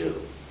first Jew.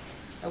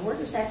 Now, where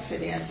does that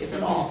fit in, if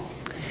at all?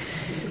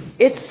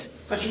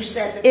 But you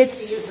said that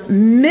it's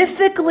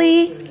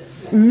mythically,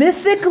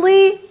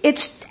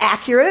 it's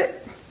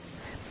accurate,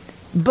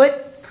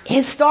 but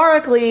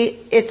historically,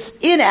 it's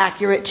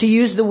inaccurate to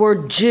use the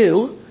word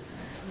Jew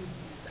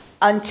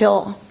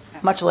until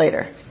much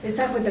later. Is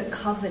that with the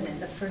covenant,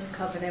 the first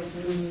covenant,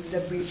 the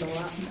bris?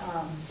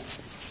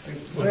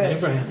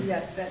 Abraham. Yeah,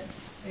 that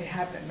it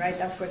happened, right?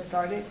 That's where it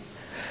started.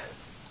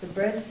 The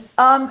bris.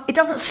 It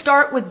doesn't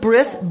start with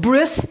bris.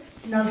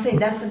 No, I'm saying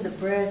that's when the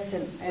bris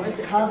and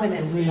the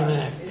covenant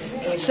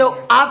started. So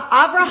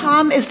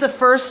Abraham is the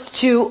first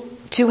to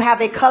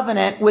have a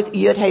covenant with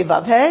Yud He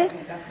Vav He,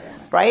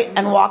 right?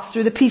 And walks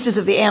through the pieces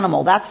of the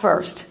animal. That's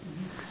first.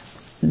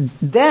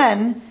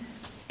 Then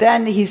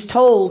he's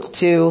told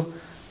to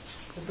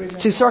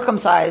to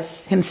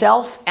circumcise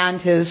himself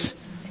and his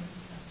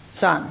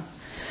son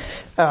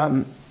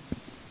at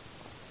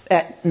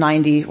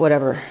 90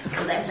 whatever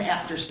So that's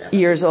after 70.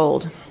 years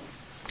old.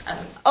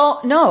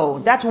 Oh no,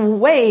 that's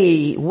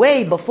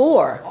way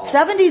before.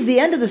 70 is the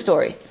end of the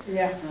story.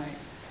 Yeah.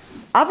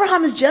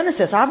 Abraham is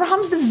Genesis.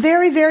 Abraham's the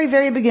very, very,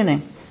 very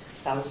beginning.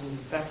 That's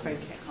why it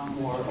can't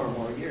come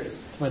more years.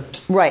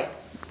 But Right.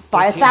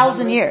 By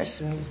 1,000 years.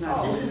 This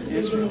is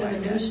the beginning of a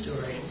new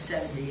story in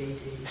 70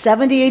 AD.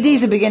 70 AD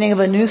is the beginning of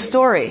a new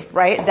story,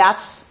 right?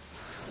 That's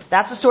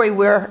a story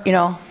where,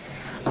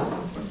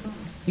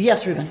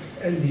 yes, Reuben.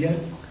 And yet,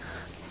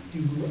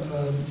 you,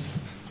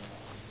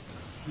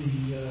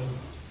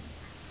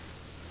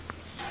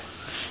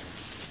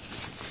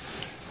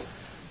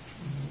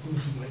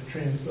 losing my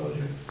train of thought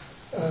here.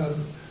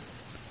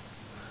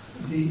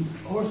 The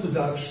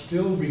Orthodox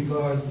still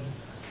regard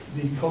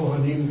the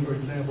Kohanim, for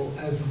example,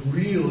 as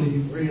really,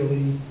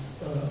 really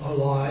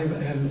alive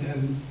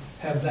and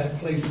have that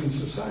place in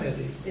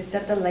society. Is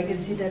that the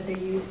legacy that they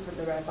use for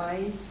the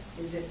rabbis?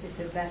 Is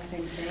it that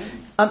same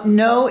thing?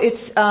 No,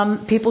 it's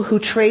people who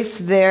trace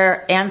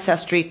their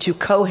ancestry to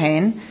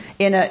Kohen.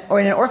 In an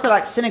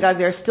Orthodox synagogue,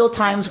 there are still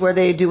times where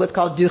they do what's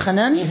called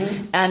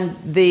duchenin, and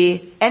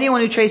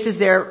anyone who traces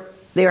their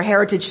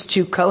heritage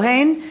to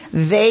Kohen,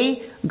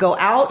 they go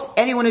out.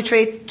 Anyone who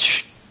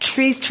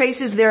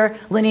traces their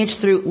lineage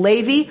through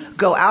Levi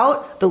go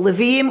out. The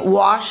Levim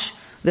wash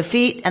the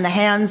feet and the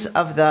hands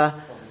of the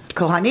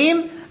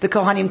Kohanim. The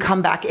Kohanim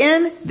come back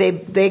in.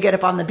 They get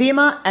up on the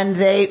bima and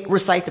they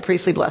recite the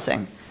priestly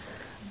blessing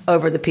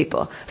over the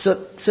people. So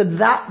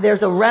that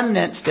there's a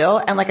remnant still.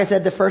 And like I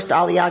said, the first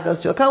aliyah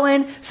goes to a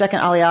Kohen, second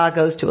aliyah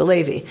goes to a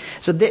Levi.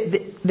 So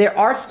there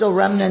are still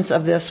remnants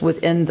of this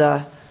within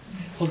the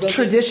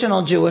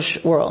traditional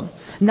Jewish world,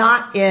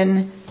 not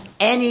in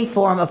any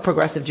form of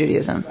progressive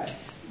Judaism.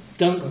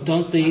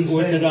 don't the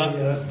Orthodox...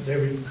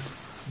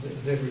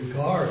 Their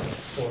regard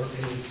for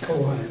a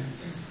Kohen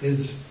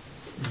is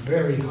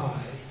very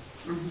high.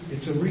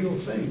 It's a real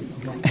thing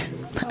among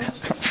Jews.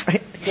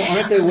 Right. Well,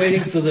 aren't they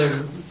waiting for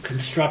the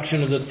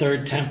construction of the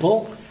third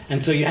temple?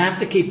 And so you have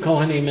to keep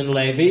Kohanim and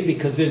Levi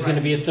because there's going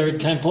to be a third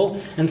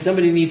temple, and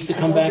somebody needs to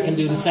come back and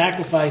do the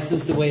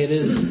sacrifices the way it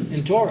is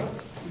in Torah.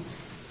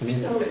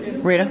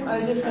 Rita? I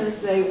was just going to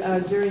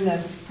say, during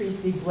the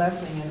priestly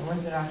blessing in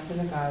Orthodox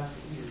synagogues,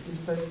 you're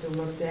supposed to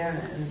look down,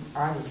 and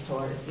I was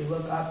taught if you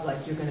look up,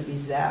 like you're going to be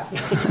zapped.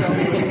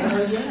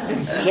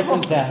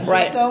 Different zap.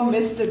 Right. It's so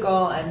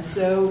mystical and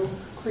so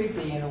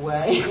creepy in a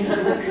way.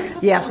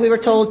 Yes, we were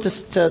told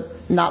to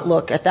not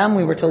look at them.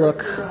 We were to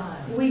look.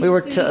 We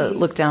were to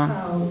look down.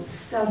 How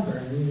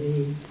stubborn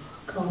the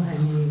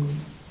Kohanim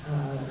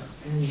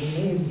and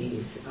the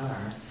Levites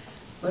are.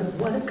 But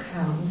what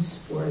accounts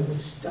for the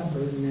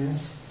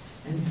stubbornness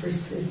and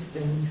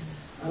persistence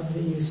of the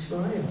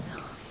Yisrael?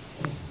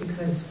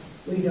 Because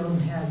we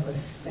don't have a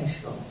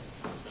special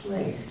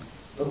place,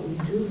 but we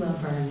do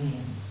love our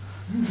name.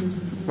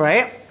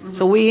 Right?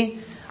 So we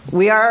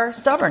are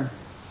stubborn.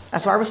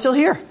 That's why we're still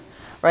here.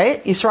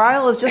 Right?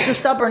 Israel is just as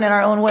stubborn in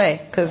our own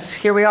way, because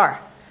here we are.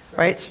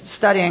 Right?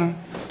 Studying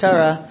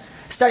Torah,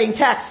 studying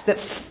texts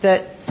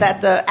that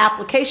the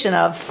application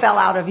of fell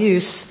out of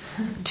use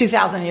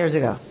 2,000 years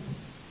ago.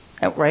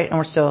 Right? And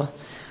we're still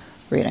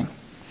reading.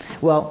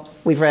 Well,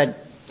 we've read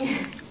one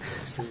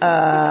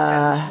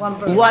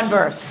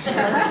verse.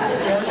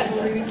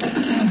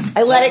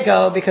 I let it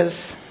go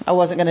because I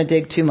wasn't going to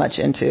dig too much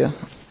into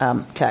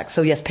text.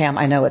 So yes, Pam,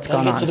 I know what's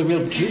going on. Get to the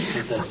real juice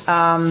of this.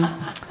 I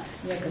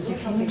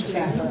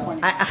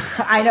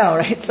know,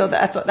 right? So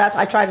that's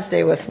I try to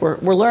stay with.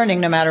 We're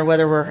learning no matter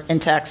whether we're in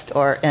text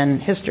or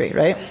in history,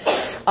 right?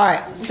 All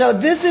right. So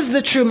this is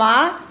the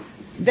truma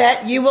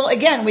that you will.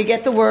 Again, we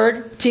get the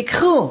word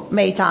tikhu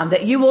meitam,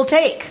 that you will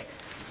take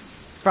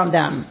from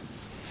them.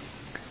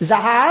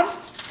 Zahav,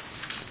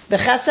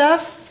 bechesef,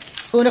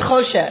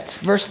 unechoshet.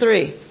 Verse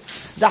 3.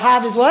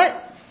 Zahav is what?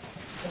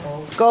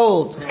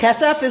 Gold.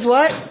 Kesef is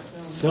what?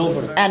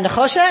 Silver. And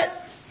nechoshet?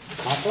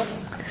 Copper?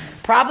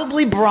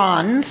 Probably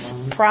bronze.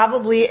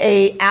 Probably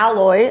a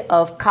alloy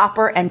of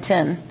copper and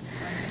tin.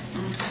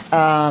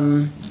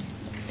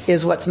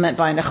 Is what's meant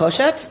by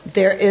nechoshet.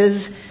 There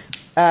is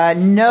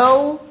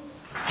no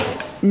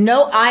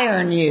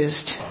iron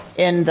used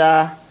in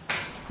the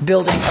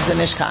building of the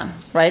Mishkan,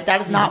 right?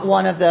 That is not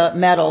one of the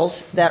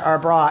metals that are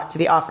brought to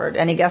be offered.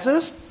 Any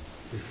guesses?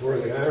 Before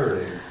the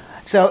Iron Age.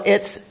 So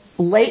it's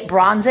late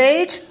Bronze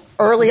Age,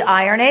 early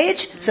Iron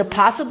Age. So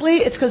possibly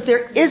it's because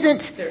there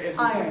isn't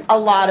a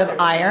lot of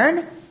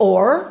iron,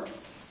 or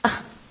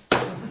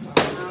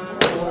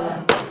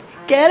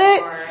get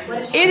it?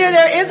 Either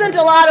there isn't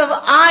a lot of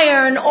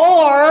iron,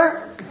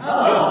 or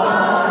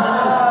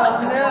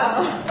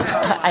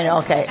I know.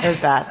 Okay, it was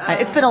bad.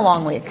 It's been a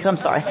long week. I'm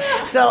sorry.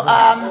 So,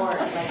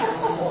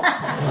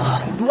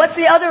 what's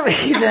the other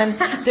reason?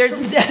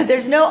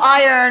 There's no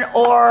iron,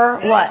 or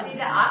what? It would be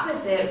the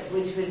opposite,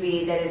 which would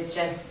be that it's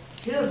just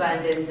too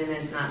abundant and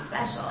it's not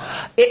special.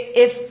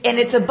 And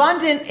it's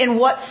abundant in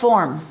what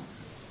form?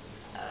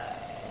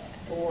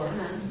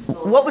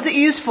 What was it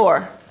used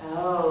for?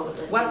 Oh,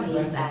 weapons.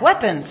 Not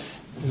what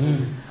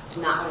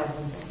I was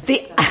going to say.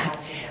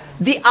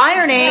 The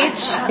Iron Age.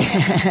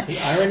 The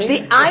irony?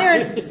 The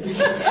iron.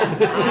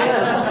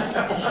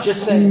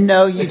 Just say.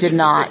 No, you did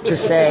not.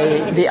 Just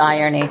say the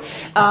irony.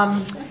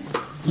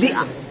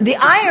 The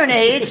Iron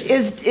Age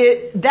is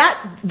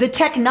the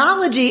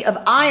technology of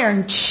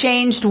iron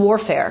changed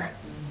warfare.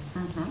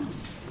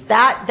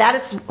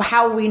 That is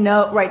how we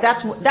know, right?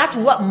 That's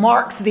what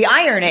marks the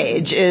Iron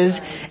Age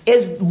is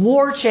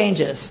war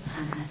changes.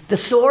 The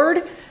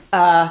sword,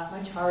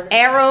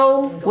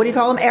 arrow. What do you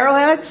call them?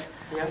 Arrowheads.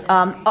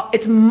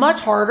 It's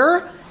much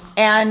harder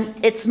and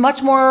it's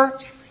much more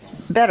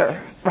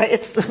better, right?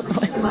 It's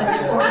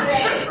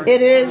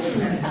it is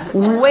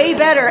way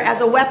better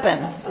as a weapon.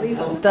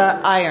 The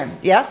iron,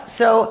 yes.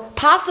 So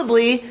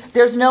possibly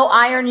there's no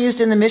iron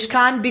used in the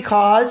Mishkan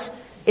because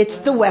it's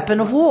the weapon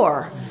of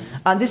war.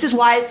 This is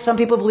why some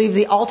people believe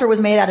the altar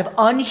was made out of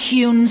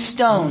unhewn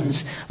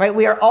stones, right?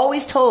 We are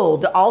always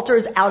told the altar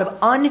is out of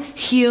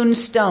unhewn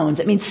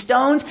stones. It means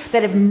stones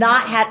that have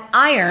not had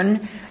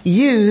iron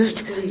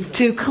used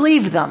to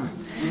cleave them.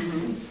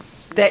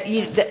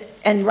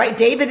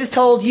 David is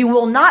told, you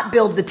will not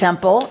build the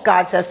temple,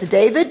 God says to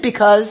David,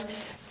 because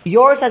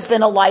yours has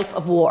been a life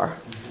of war.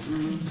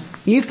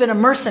 You've been a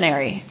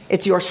mercenary.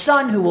 It's your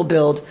son who will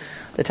build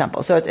the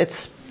temple. So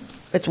it's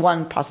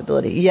one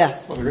possibility.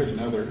 Yes. Well, there is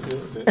another.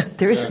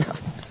 There is another.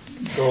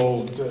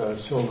 Gold,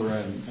 silver,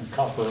 and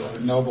copper are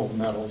noble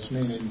metals,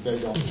 meaning they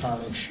don't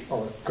tarnish.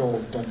 Or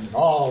gold doesn't at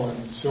all,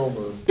 and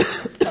silver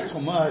not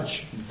so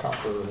much, and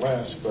copper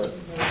less. But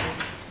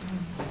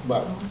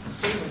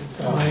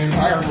iron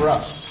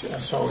rusts.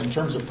 So in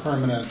terms of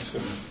permanence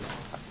and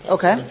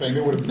thing, they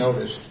would have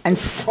noticed. And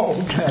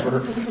gold never,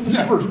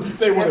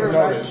 they would have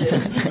noticed.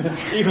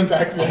 Even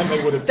back then,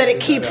 they would have. That it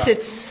keeps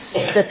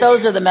that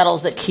those are the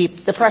metals that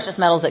keep the precious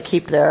metals that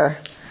keep their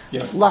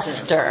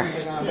luster.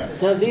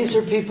 Yes. Now these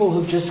are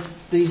people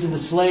these are the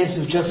slaves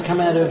who've just come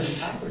out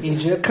of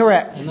Egypt.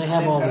 Correct. And they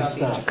have all this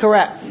stuff.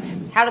 Correct.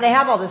 How do they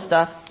have all this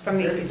stuff? From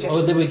the Egyptians.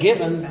 Oh, they were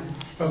given.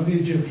 From the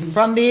Egyptians.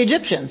 From the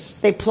Egyptians.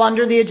 They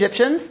plunder the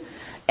Egyptians,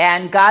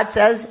 and God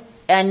says,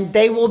 and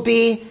they will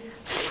be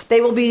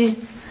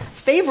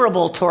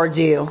favorable towards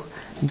you,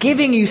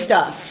 giving you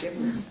stuff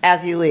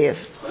as you leave.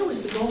 Where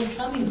was the gold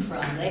coming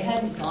from? They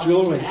hadn't gone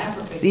Jewelry. to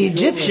Africa. The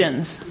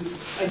Egyptians.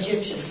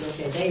 Egyptians,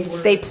 okay.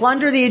 They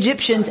plunder the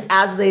Egyptians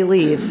as they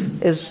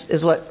leave,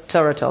 is what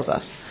Torah tells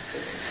us.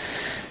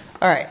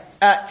 All right.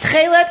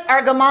 Tchelet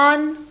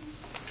Argaman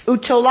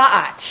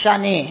Utolaat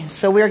Shani.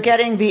 So we're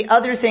getting the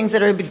other things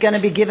that are going to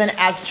be given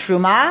as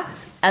Truma,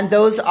 and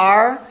those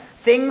are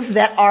things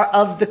that are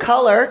of the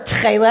color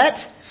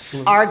Tchelet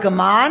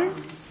Argaman,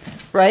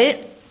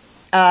 right?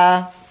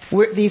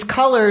 These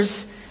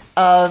colors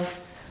of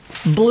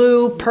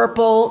blue,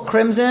 purple,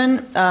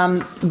 crimson,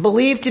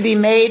 believed to be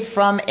made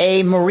from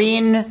a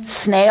marine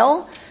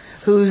snail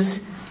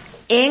whose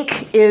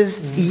ink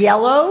is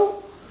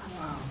yellow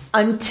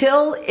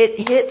until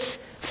it hits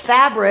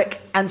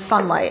fabric and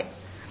sunlight.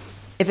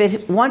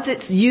 Once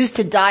it's used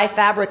to dye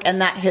fabric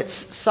and that hits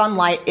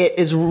sunlight, it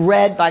is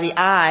red by the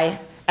eye.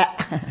 I'm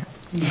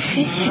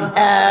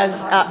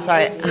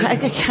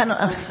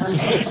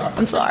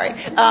sorry.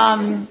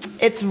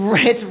 It's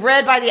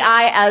red by the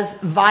eye as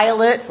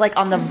violet, like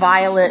on the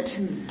violet,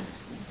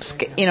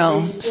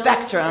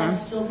 spectrum.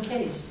 That's still the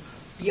case.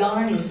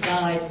 Yarn is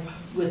dyed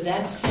with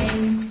that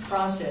same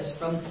process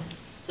from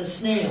the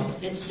snail.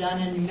 It's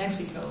done in New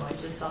Mexico. I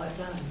just saw it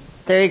done.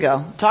 There you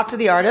go. Talk to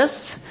the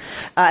artists.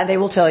 They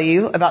will tell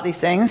you about these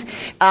things.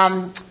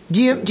 Do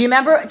you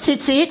remember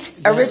tzitzit?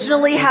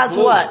 Originally has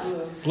what?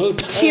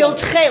 Til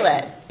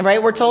tchelet,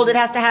 right? We're told it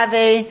has to have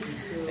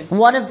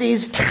one of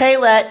these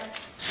tchelet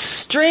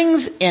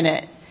strings in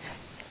it.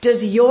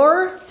 Does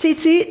your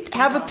tzitzit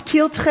have a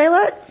til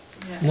tchelet?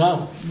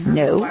 No.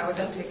 Why was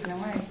that taken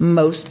away?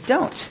 Most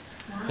don't.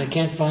 They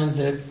can't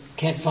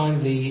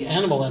find the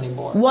animal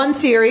anymore. One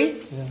theory,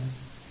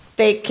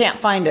 they can't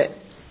find it.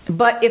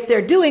 But if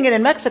they're doing it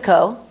in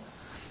Mexico,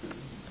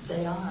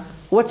 they are.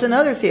 What's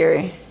another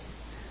theory?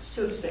 It's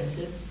too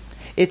expensive.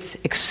 It's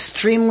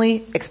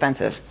extremely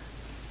expensive.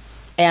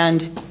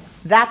 And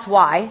that's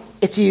why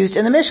it's used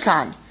in the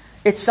Mishkan.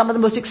 It's some of the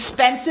most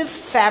expensive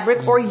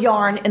fabric or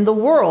yarn in the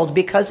world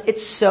because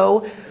it's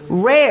so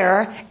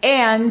rare,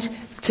 and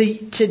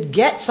to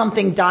get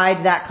something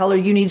dyed that color,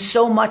 you need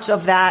so much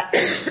of that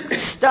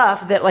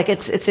stuff that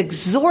it's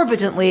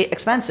exorbitantly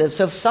expensive.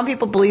 So some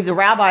people believe the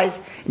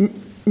rabbis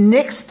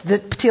nixed the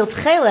Til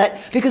Tchelet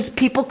because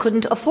people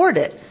couldn't afford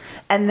it.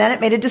 And then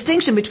it made a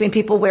distinction between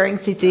people wearing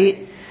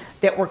tzitzit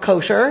that were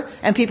kosher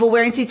and people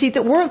wearing tzitzit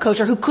that weren't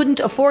kosher who couldn't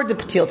afford the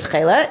Til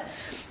Tchelet.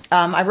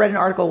 I read an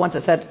article once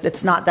that said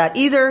it's not that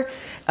either.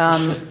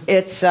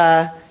 It's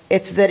that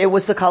it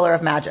was the color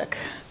of magic.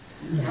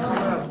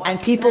 And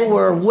people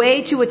were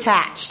way too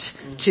attached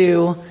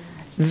to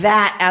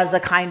that as a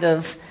kind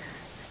of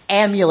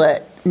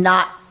amulet,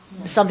 not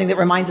something that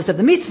reminds us of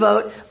the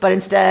mitzvot, but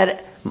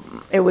instead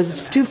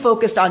too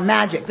focused on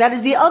magic. That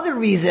is the other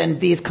reason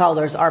these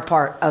colors are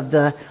part of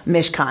the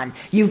Mishkan.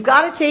 You've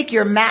got to take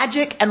your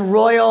magic and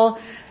royal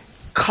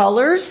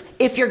colors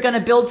if you're going to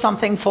build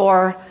something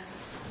for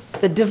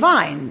the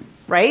divine,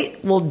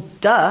 right? Well,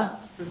 duh.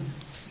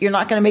 You're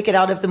not going to make it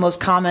out of the most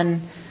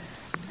common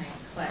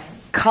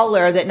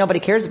color that nobody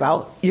cares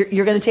about.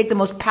 You're going to take the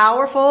most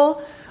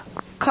powerful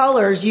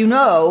colors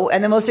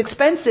and the most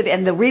expensive,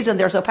 and the reason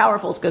they're so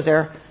powerful is because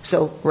they're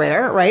so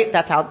rare, right?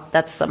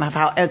 That's somehow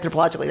how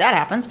anthropologically that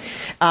happens.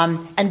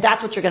 And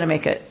that's what you're going to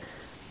make it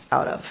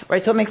out of,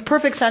 right? So it makes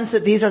perfect sense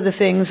that these are the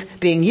things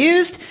being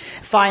used.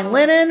 Fine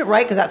linen,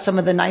 right? Because that's some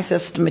of the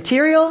nicest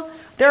material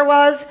there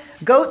was.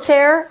 Goat's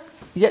hair,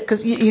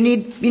 because you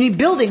need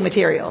building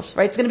materials,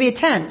 right? It's going to be a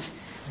tent.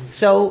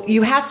 So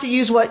you have to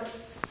use what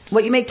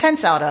you make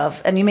tents out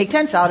of, and you make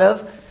tents out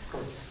of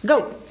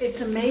goat. It's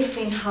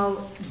amazing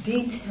how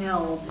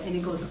detailed, and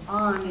it goes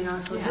on and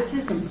on. So this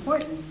is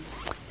important.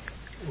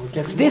 We're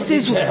going to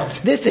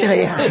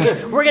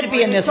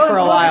be in this for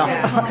a while.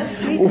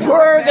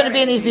 We're going to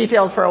be in these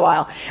details for a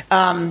while.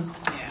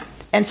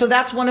 And so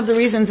that's one of the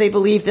reasons they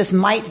believe this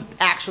might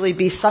actually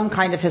be some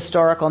kind of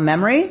historical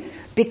memory,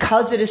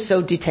 because it is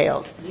so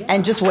detailed. Yeah.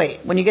 And just wait.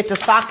 When you get to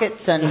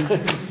sockets, and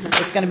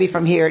it's going to be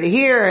from here to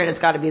here, and it's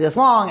got to be this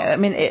long. I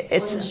mean,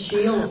 it's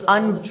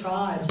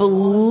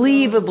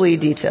unbelievably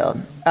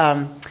detailed.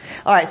 All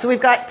right, so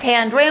we've got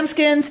tanned ram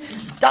skins,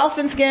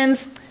 dolphin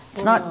skins.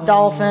 It's not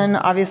dolphin,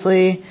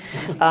 obviously.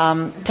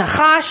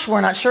 Tachash, we're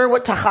not sure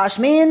what tachash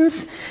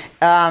means.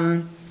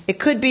 It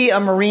could be a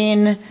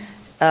marine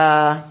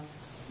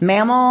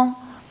mammal,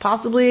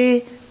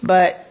 possibly,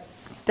 but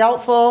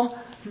doubtful.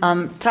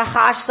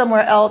 Tachash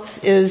somewhere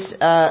else is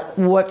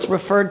what's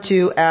referred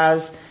to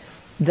as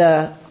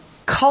the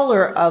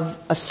color of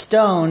a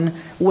stone.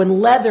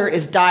 When leather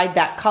is dyed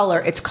that color,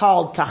 it's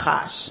called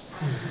tachash.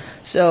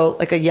 So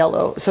like a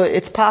yellow. So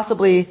it's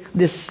possibly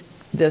this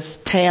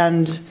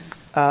tanned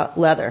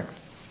leather.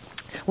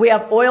 We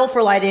have oil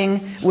for lighting,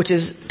 which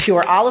is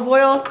pure olive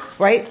oil,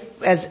 right?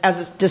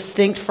 As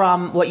distinct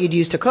from what you'd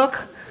use to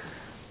cook.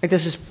 Like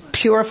this is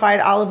purified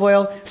olive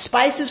oil.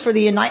 Spices for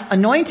the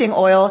anointing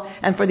oil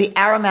and for the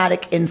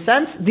aromatic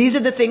incense. These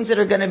are the things that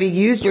are going to be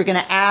used. You're going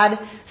to add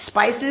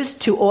spices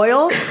to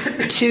oil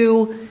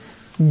to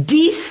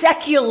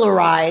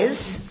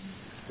desecularize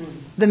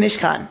the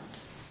Mishkan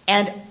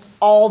and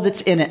all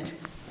that's in it.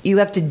 You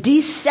have to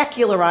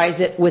desecularize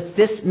it with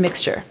this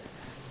mixture.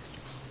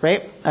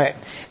 Right? All right.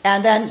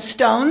 And then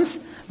stones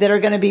that are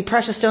going to be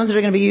precious stones that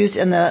are going to be used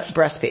in the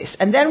breastpiece.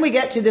 And then we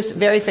get to this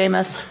very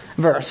famous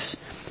verse.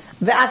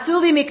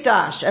 Ve'asuli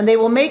mikdash, and they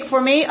will make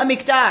for me a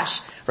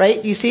mikdash.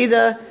 Right? You see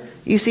the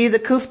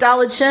kuf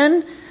daled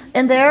shin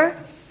in there?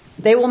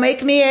 They will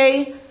make me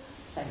a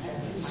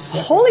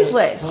holy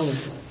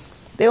place.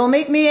 They will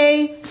make me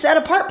a set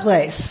apart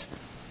place.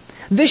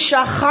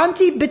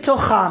 V'shachanti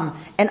bitocham,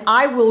 and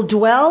I will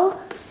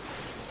dwell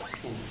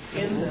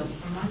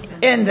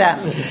in them.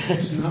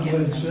 It's not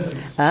what it says.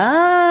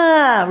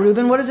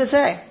 Reuben, what does it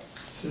say? It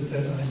says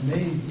that I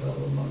may dwell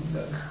among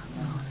them.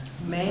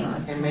 May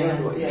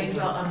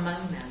dwell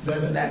among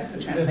them. That's the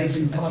translation. That is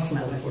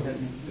impossible for them.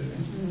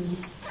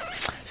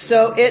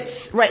 So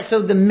it's right.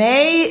 So the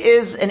may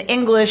is an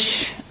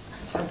English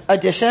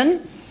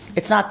addition.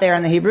 It's not there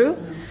in the Hebrew.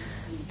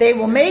 They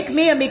will make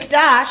me a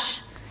mikdash,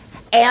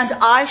 and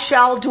I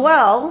shall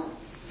dwell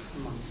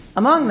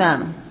among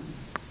them.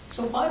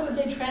 So why would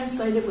they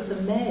translate it with a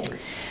may?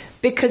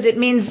 Because it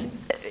means,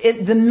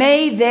 the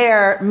may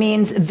there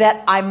means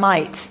that I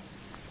might.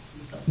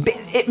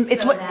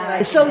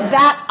 So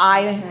that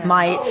I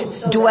might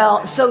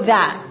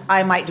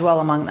dwell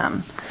among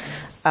them.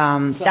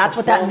 That's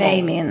what that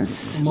may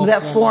means.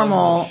 That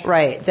formal,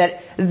 right.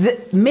 That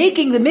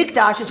making the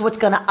mikdash is what's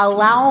going to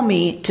allow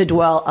me to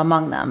dwell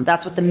among them.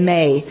 That's what the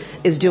may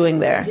is doing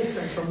there.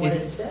 Different from what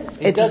it says.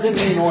 It doesn't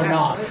mean or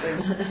not.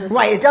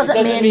 Right, it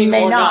doesn't mean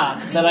may not.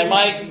 That I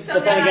might,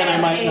 but then again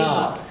I might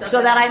not.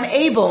 So that I'm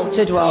able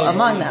to dwell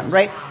among them,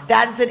 right?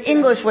 That is an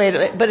English way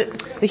to, but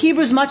the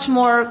Hebrew is much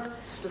more,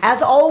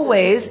 as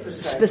always,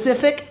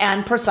 specific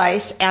and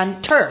precise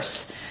and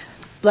terse.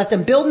 Let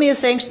them build me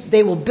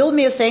they will build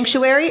me a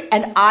sanctuary,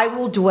 and I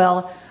will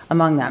dwell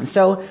among them.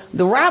 So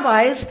the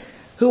rabbis,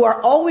 who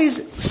are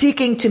always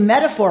seeking to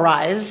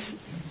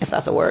metaphorize, if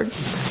that's a word,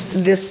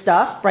 this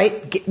stuff,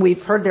 right?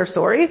 We've heard their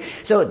story.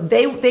 So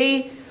they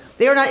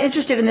are not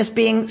interested in this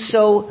being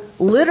so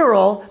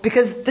literal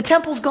because the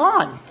temple's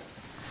gone.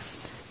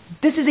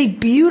 This is a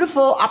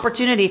beautiful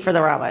opportunity for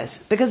the rabbis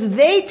because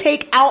they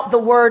take out the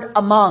word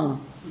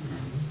among.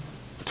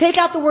 Take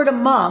out the word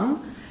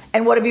among,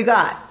 and what have you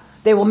got?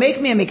 They will make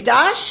me a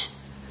mikdash,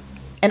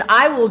 and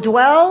I will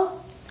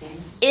dwell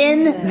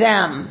in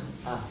them.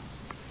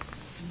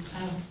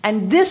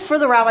 And this, for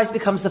the rabbis,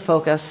 becomes the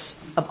focus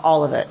of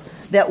all of it.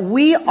 That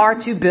we are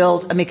to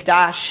build a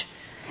mikdash,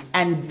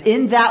 and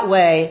in that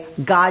way,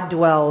 God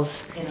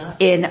dwells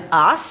in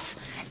us.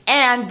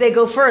 And they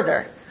go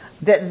further.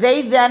 that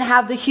they then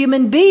have the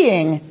human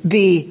being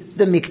be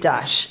the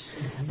mikdash.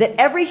 That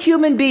every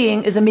human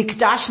being is a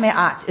mikdash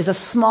me'at, is a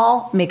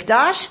small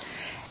mikdash,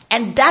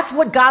 and that's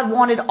what God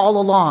wanted all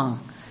along.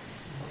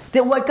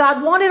 That what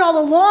God wanted all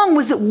along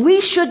was that we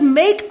should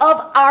make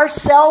of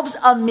ourselves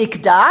a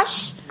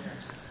mikdash.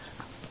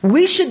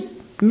 We should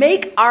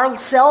make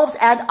ourselves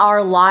and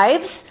our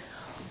lives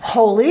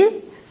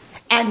holy,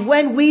 and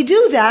when we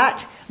do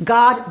that,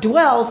 God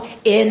dwells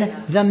in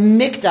the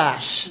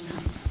mikdash.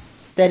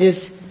 That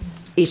is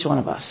each one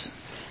of us.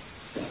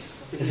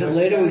 Is it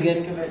later we get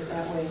think of it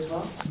that way as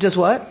well? Just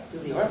what? Do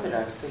the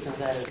Orthodox think of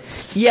that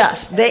as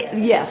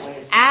Yes,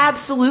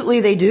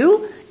 absolutely they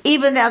do.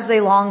 Even as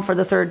they long for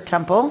the third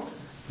temple,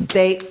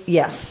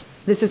 yes.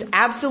 This is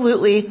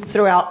absolutely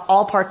throughout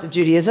all parts of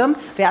Judaism.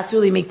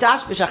 Ve'asuli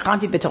mikdash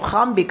v'shachanti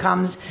b'tocham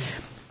becomes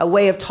a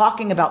way of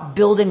talking about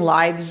building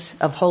lives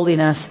of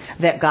holiness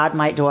that God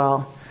might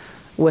dwell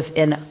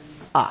within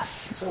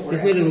us.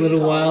 Isn't it a little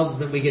while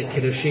that we get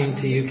Kiddushin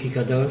to Yuki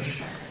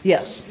Kadosh?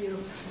 Yes.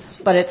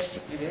 But it's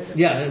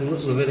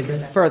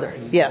Leviticus. Further,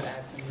 yes.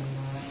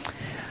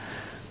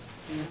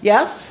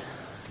 Yes?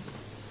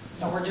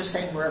 No, we're just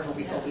saying wherever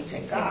we go, we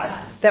take God.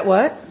 That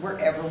what?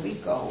 Wherever we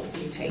go,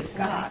 we take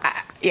God.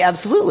 Yeah,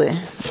 absolutely.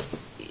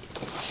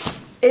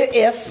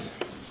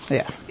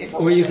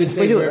 Or you could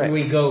say wherever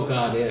we go,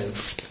 God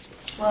is.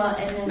 Well,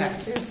 and then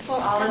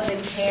all of the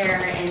care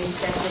and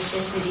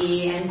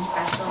specificity and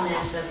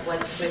specialness of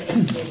what's put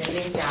into the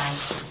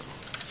mikdash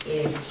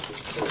is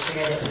the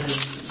care that we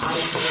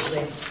obviously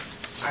with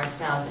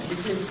ourselves. And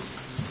this is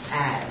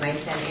my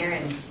son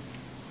Aaron's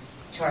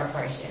Torah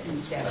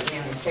portion. So,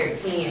 it's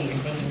 13 and you're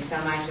thinking so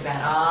much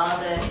about all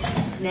the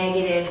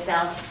negative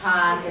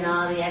self-talk and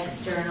all the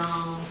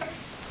external,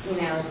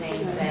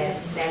 things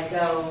that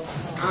go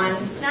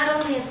on,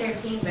 not only at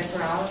 13, but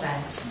for all of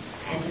us.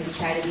 And to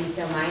try to be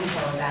so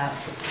mindful about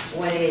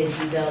what it is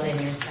you build in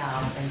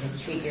yourself and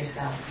to treat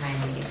yourself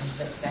kindly and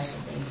put special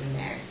things in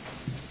there.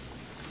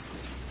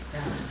 So,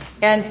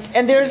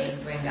 and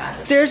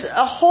there's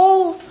a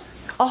whole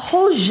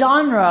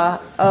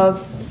genre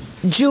of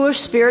Jewish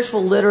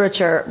spiritual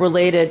literature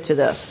related to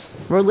this,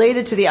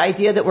 related to the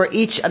idea that we're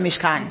each a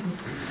mishkan.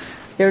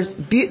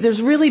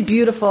 There's really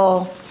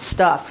beautiful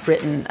stuff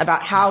written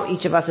about how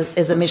each of us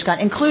is a mishkan,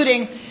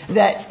 including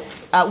that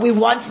we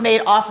once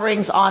made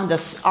offerings on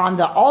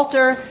the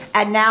altar,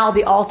 and now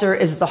the altar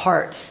is the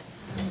heart.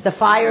 The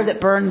fire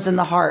that burns in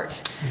the heart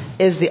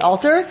is the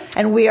altar,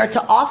 and we are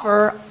to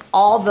offer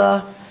all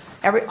the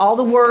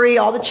worry,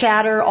 all the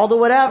chatter, all the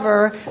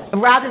whatever,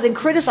 rather than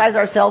criticize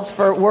ourselves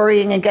for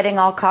worrying and getting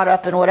all caught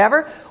up in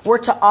whatever. We're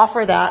to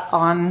offer that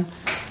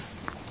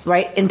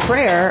in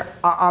prayer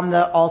on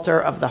the altar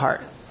of the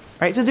heart.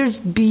 Right? So there's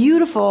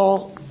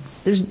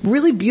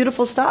really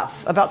beautiful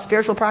stuff about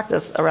spiritual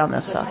practice around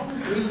this stuff.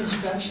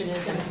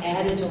 Reconstructionism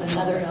added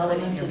another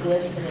element to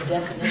this in the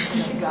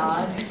definition of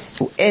God.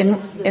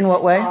 In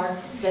what way?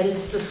 That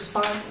it's the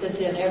spark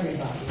that's in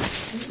everybody.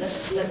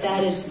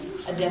 That is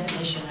a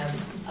definition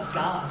of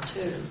God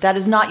too. That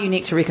is not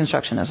unique to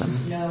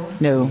Reconstructionism.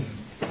 No.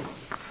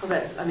 Well,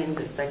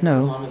 that goes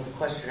along with the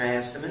question I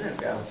asked a minute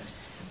ago.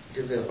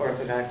 Do the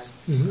Orthodox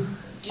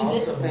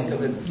also think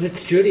of it?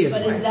 It's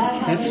Judaism. But is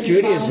that how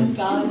they define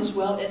God as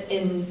well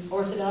in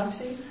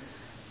Orthodoxy?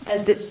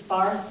 As the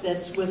spark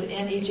that's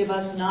within each of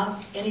us,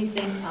 not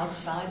anything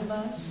outside of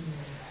us?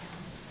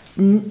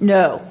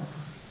 No.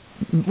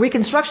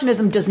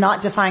 Reconstructionism does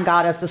not define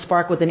God as the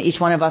spark within each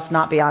one of us,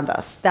 not beyond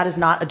us. That is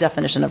not a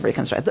definition of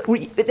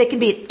Reconstruction. They can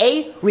be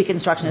a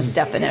Reconstructionist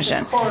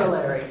definition.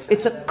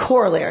 It's a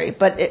corollary,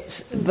 but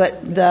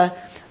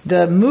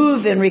the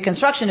move in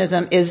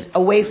Reconstructionism is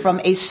away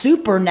from a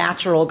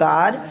supernatural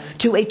God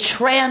to a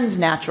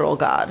transnatural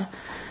God.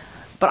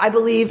 But I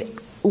believe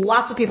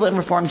lots of people in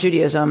Reform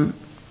Judaism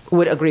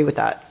would agree with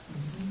that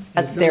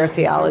as their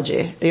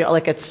theology.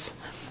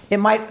 It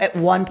might at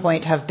one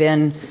point have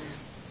been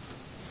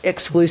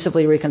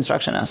exclusively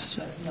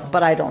Reconstructionist,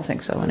 but I don't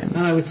think so anymore.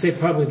 And I would say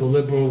probably the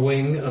liberal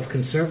wing of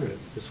conservative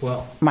as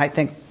well. Might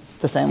think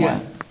the same way.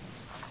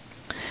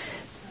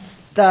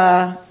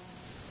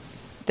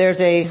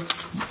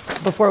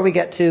 Before we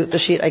get to the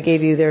sheet I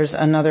gave you, there's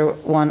another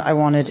one I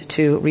wanted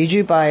to read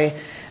you by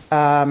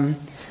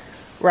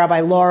Rabbi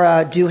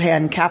Laura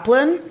Duhan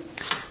Kaplan,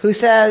 who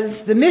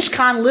says, the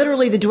Mishkan,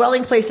 literally the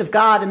dwelling place of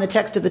God in the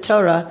text of the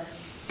Torah,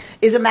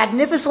 is a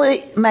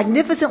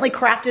magnificently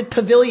crafted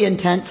pavilion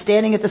tent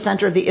standing at the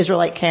center of the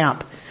Israelite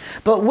camp.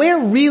 But where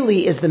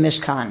really is the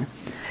Mishkan?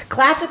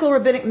 Classical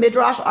rabbinic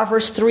midrash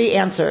offers 3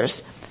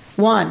 answers.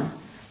 1,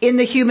 in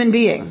the human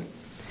being.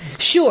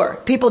 Sure,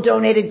 people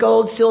donated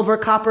gold, silver,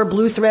 copper,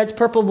 blue threads,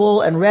 purple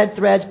wool, and red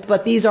threads,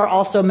 but these are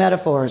also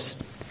metaphors.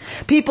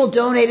 People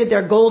donated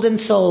their golden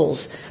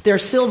souls, their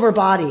silver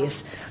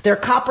bodies, their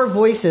copper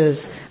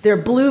voices, their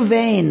blue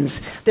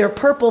veins, their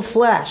purple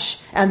flesh,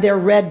 and their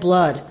red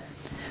blood.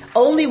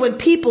 Only when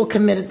people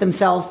committed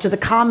themselves to the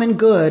common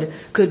good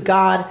could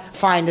God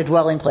find a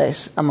dwelling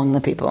place among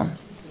the people.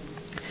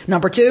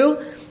 Number 2,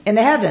 in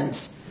the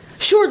heavens.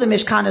 Sure, the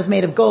Mishkan is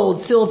made of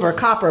gold, silver,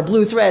 copper,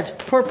 blue threads,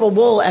 purple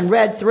wool, and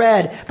red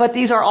thread, but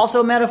these are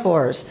also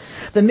metaphors.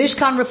 The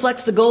Mishkan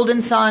reflects the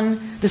golden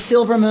sun, the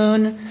silver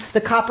moon,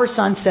 the copper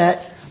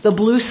sunset, the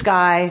blue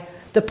sky,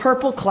 the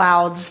purple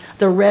clouds,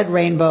 the red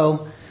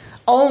rainbow.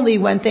 Only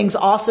when things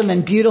awesome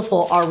and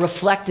beautiful are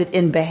reflected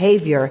in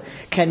behavior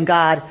can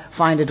God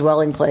find a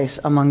dwelling place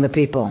among the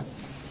people.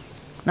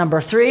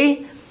 Number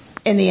 3,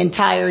 in the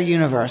entire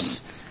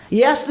universe.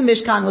 Yes, the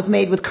Mishkan was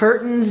made with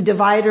curtains,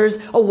 dividers,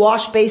 a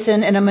wash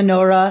basin, and a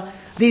menorah.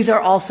 These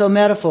are also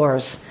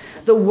metaphors.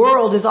 The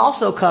world is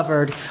also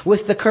covered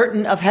with the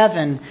curtain of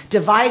heaven,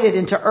 divided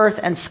into earth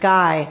and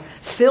sky,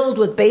 filled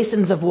with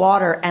basins of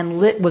water and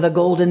lit with a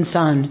golden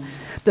sun.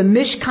 The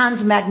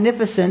Mishkan's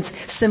magnificence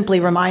simply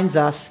reminds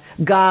us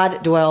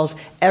God dwells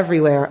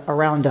everywhere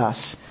around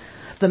us.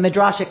 The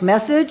Midrashic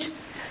message: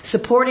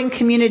 supporting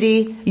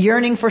community,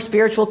 yearning for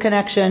spiritual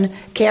connection,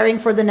 caring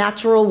for the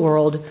natural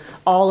world,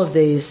 all of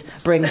these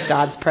brings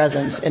God's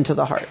presence into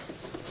the heart.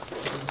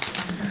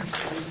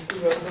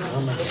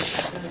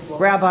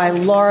 Rabbi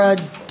Laura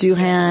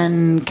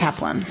Duhan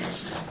Kaplan.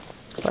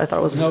 I thought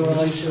it was no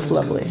relation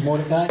lovely. To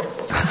Mordecai?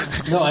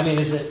 No, I mean,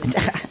 is it?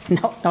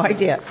 No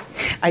idea.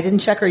 I didn't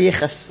check her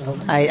yichus.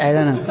 I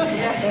don't know.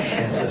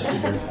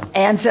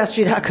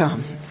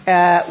 Ancestry.com.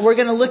 We're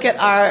going to look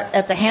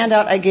at the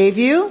handout I gave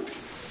you.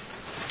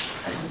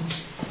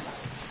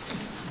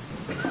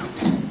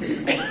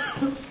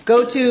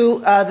 Go to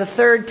the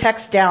third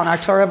text down, our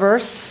Torah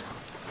verse.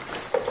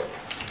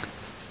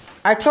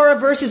 Our Torah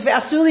verse is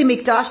Ve'asuli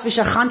mikdash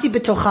v'shachanti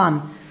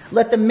b'tocham.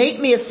 Let them make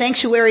me a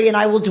sanctuary and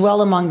I will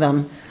dwell among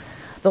them.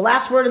 The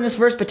last word in this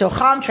verse,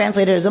 b'tocham,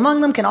 translated as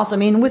among them, can also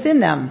mean within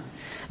them.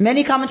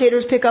 Many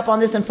commentators pick up on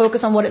this and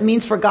focus on what it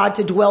means for God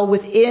to dwell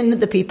within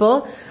the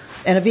people.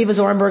 And Aviva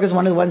Zorenberg is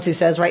one of the ones who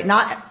says, right,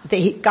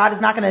 God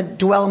is not going to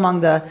dwell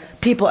among the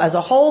people as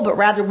a whole, but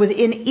rather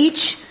within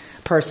each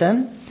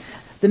person.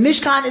 The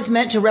Mishkan is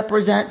meant to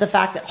represent the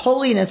fact that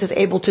holiness is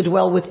able to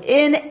dwell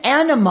within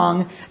and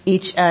among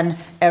each and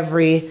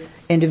every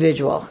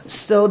individual.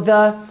 So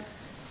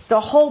the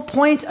whole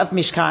point of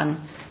Mishkan,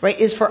 right,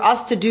 is for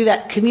us to do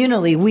that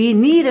communally. We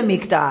need a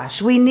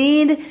mikdash. We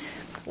need,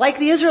 like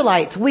the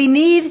Israelites, we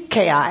need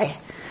Ki.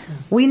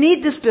 We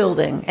need this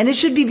building, and it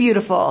should be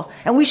beautiful,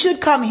 and we should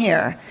come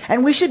here,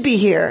 and we should be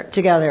here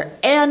together.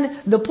 And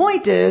the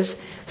point is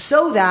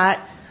so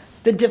that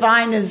the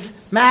divine is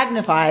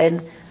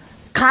magnified,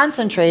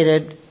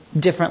 concentrated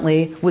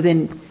differently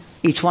within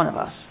each one of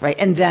us, right?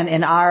 And then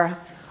in our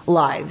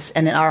lives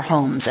and in our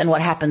homes, and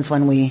what happens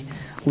when we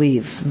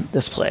leave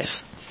this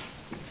place.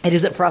 It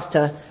isn't for us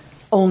to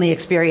only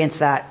experience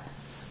that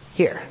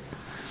here.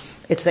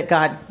 It's that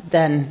God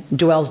then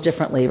dwells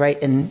differently,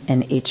 right,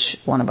 in each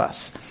one of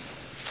us.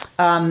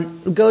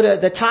 Go to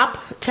the top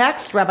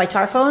text, Rabbi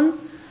Tarfon.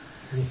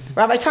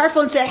 Rabbi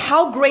Tarfon said,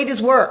 how great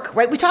is work,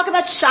 right? We talk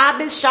about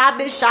Shabbos,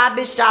 Shabbos,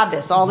 Shabbos,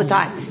 Shabbos all the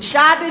time.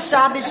 Shabbos,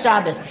 Shabbos,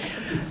 Shabbos.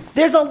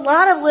 There's a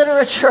lot of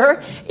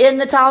literature in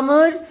the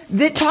Talmud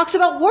that talks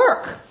about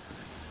work.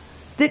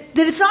 That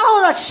it's not all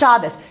about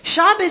Shabbos.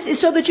 Shabbos is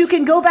so that you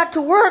can go back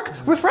to work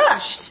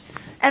refreshed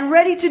and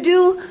ready to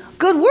do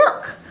good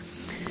work.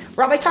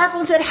 Rabbi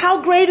Tarfon said,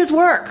 how great is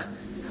work?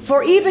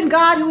 For even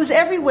God, who is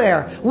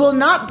everywhere, will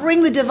not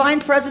bring the divine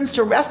presence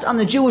to rest on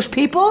the Jewish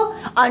people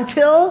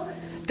until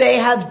they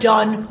have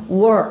done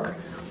work.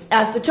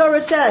 As the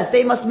Torah says,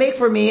 they must make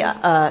for me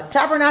a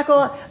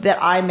tabernacle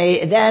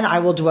then I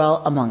will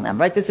dwell among them.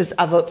 Right? This is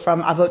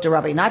from Avot de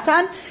Rabbi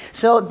Natan.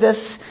 So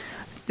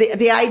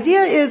the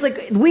idea is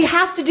like we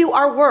have to do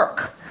our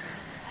work.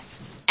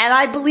 And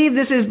I believe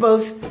this is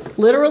both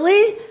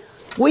literally,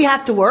 we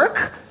have to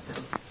work.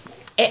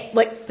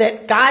 Like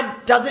that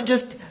God doesn't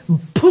just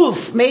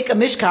poof, make a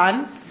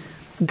Mishkan.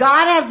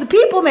 God has the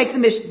people make the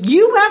Mishkan.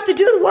 You have to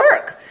do the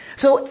work.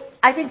 So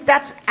I think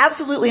that's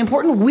absolutely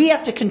important. We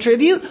have to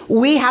contribute.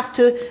 We have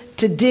to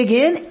dig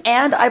in.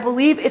 And I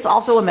believe it's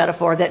also a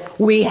metaphor that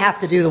we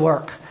have to do the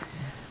work.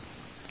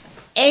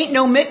 Ain't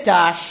no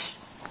mikdash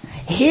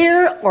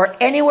here or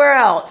anywhere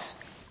else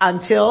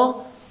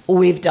until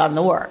we've done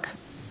the work.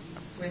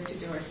 We have to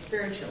do our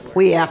spiritual work.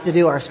 We have to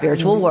do our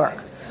spiritual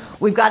work.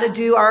 We've got to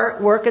do our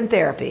work in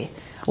therapy.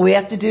 We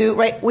have to do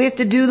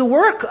the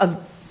work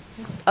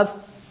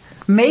of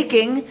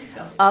making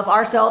of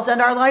ourselves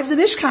and our lives a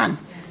Mishkan.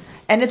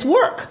 And it's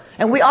work.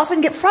 And we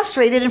often get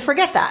frustrated and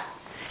forget that.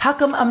 How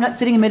come I'm not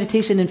sitting in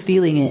meditation and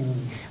feeling it?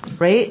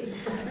 Right?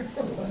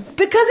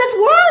 Because it's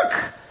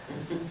work.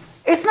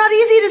 It's not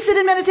easy to sit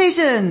in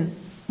meditation.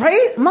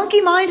 Right?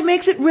 Monkey mind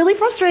makes it really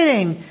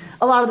frustrating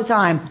a lot of the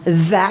time.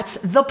 That's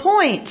the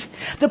point.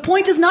 The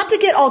point is not to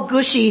get all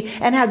gushy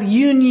and have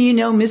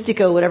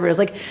mystico, whatever it is,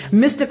 like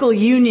mystical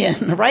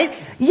union, right?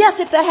 Yes,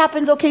 if that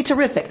happens, okay,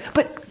 terrific.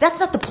 But that's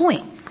not the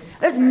point.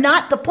 That's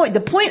not the point. The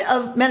point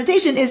of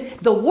meditation is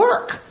the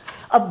work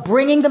of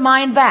bringing the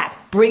mind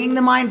back, bringing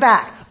the mind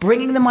back,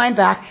 bringing the mind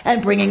back,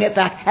 and bringing it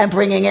back, and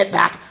bringing it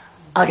back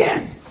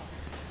again.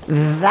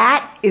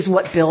 That is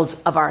what builds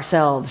of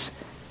ourselves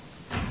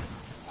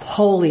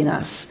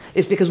holiness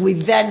is because we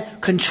then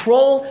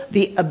control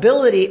the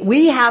ability,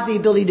 we have the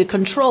ability to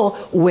control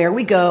where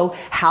we go,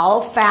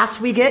 how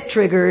fast we get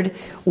triggered,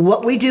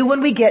 what we do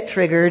when we get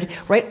triggered,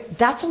 right?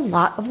 That's a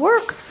lot of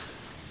work.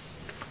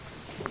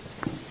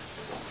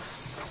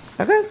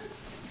 Okay?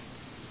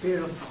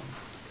 Beautiful.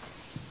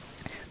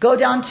 Go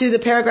down to the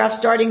paragraph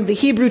starting the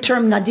Hebrew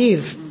term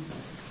nadiv.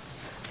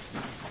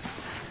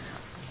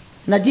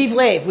 Nadiv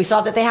Lev. We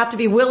saw that they have to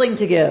be willing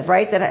to give,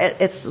 right? That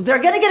they're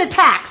going to get a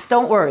tax.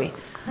 Don't worry.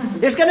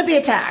 There's going to be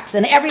a tax,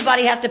 and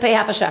everybody has to pay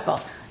half a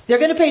shekel. They're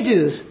going to pay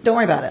dues. Don't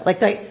worry about it.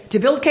 Like to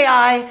build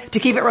KI, to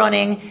keep it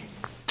running,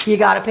 you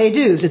got to pay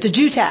dues. It's a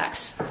Jew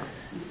tax,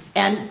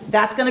 and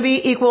that's going to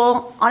be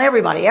equal on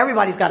everybody.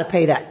 Everybody's got to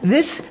pay that.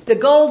 The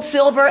gold,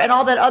 silver, and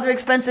all that other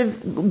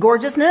expensive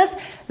gorgeousness,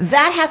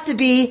 that has to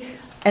be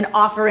an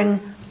offering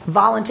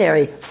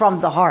voluntary from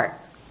the heart.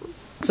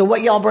 So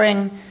what y'all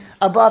bring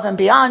above and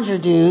beyond your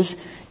dues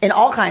in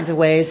all kinds of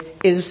ways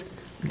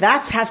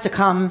that has to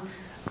come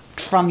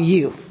from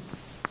you.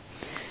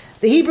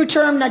 The Hebrew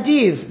term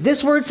nadiv,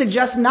 this word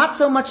suggests not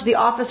so much the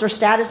office or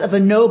status of a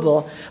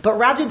noble, but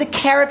rather the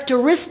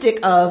characteristic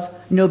of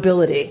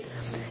nobility.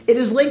 It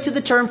is linked to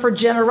the term for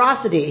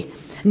generosity,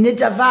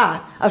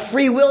 nidava, a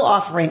free will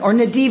offering, or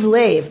nadiv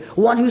lev,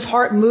 one whose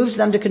heart moves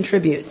them to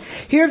contribute.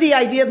 Here the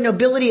idea of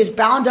nobility is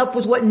bound up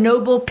with what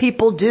noble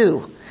people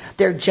do.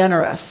 They're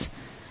generous.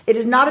 It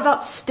is not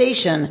about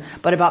station,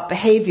 but about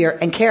behavior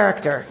and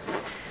character.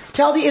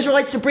 Tell the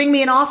Israelites to bring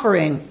me an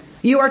offering.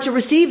 You are to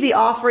receive the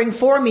offering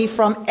for me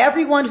from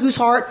everyone whose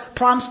heart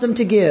prompts them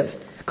to give.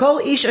 Kol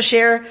ish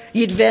asher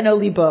yidveno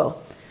libo.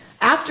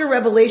 After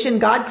Revelation,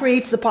 God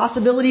creates the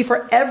possibility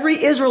for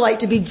every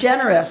Israelite to be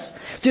generous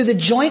through the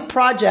joint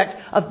project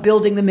of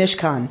building the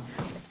Mishkan.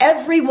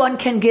 Everyone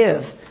can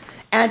give.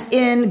 And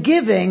in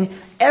giving,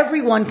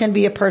 everyone can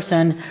be a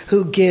person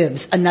who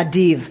gives, a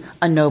nadiv,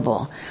 a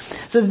noble.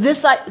 So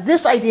this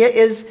idea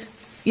is,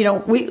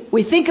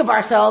 we think of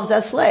ourselves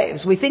as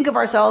slaves. We think of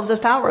ourselves as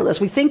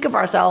powerless. We think of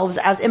ourselves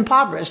as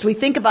impoverished. We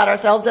think about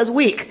ourselves as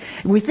weak.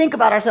 We think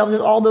about ourselves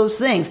as all those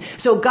things.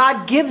 So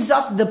God gives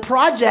us the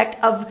project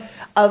of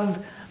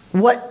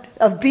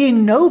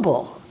being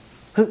noble.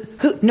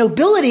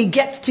 Nobility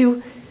gets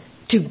to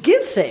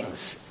give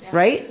things,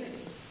 right?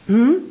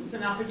 It's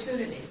an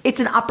opportunity. It's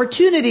an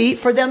opportunity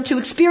for them to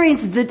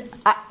experience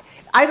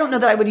I don't know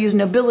that I would use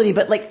nobility,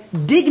 but like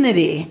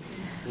dignity.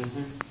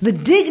 Mm-hmm. The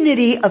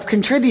dignity of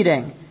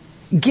contributing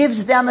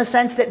gives them a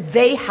sense that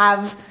they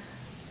have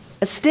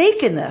a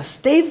stake in this.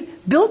 They've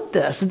built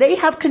this. They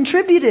have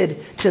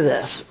contributed to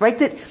this, right?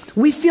 That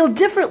we feel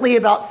differently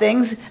about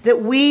things,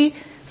 that we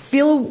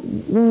feel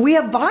we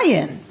have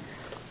buy-in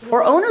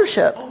or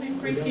ownership. Only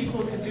free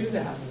people can do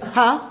that.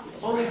 Huh?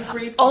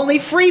 Only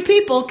free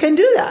people can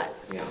do that.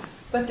 Yeah.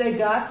 But they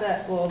got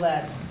all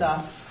that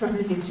stuff from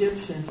the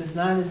Egyptians. It's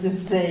not as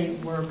if they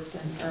worked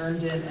and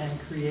earned it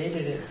and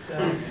created it.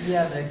 So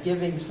yeah, they're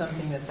giving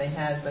something that they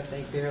had, but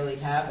they barely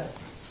have it.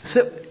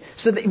 So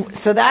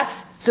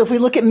if we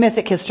look at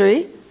mythic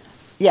history,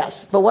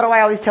 yes. But what do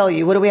I always tell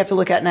you? What do we have to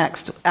look at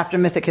next after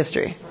mythic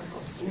history?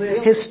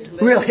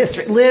 Real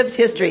history, lived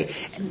history.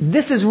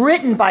 This is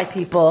written by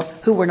people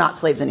who were not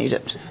slaves in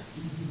Egypt.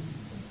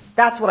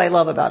 That's what I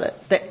love about it.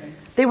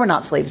 They were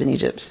not slaves in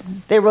Egypt.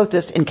 They wrote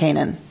this in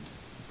Canaan.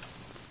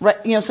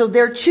 Right, so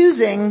they're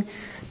choosing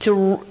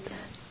to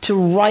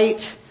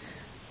write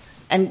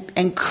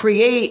and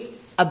create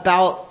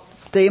about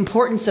the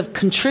importance of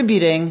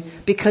contributing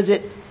because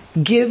it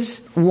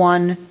gives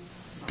one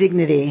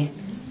dignity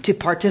to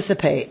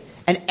participate,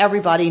 and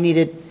everybody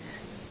needed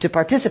to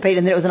participate,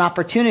 and there was an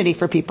opportunity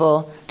for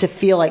people to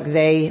feel like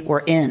they were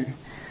in,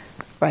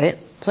 right?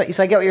 So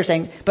I get what you're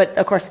saying, but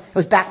of course it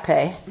was back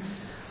pay,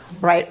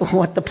 right?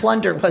 What the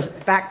plunder was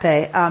back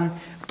pay,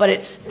 but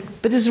this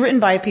is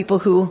written by people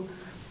who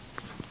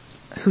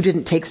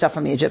didn't take stuff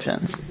from the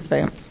Egyptians.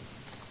 Right?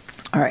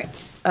 All right.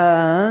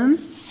 Oh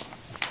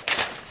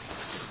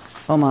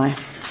my.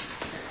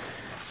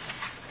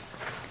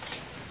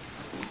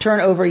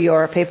 Turn over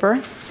your paper.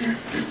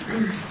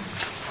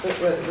 But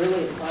what it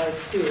really applies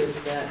to is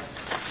that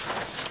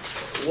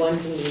one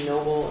can be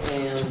noble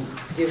and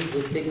give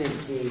with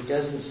dignity. It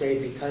doesn't say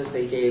because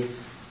they gave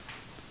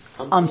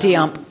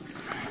amounts.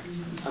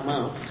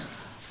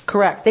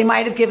 Correct. They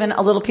might have given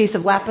a little piece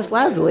of lapis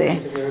lazuli.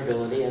 To their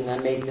ability, and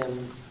that made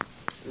them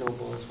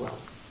noble as well.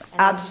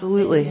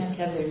 Absolutely. They don't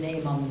have their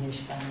name on the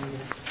Mishkan either.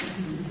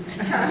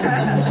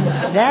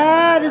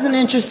 That is an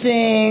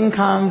interesting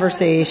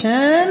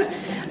conversation.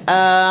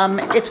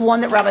 It's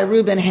one that Rabbi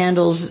Rubin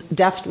handles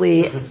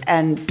deftly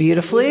and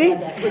beautifully.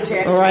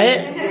 Right?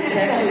 It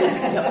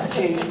actually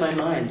changed my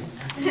mind.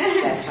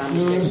 That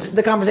conversation.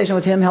 The conversation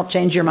with him helped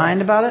change your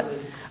mind about it?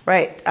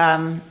 Right.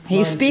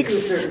 He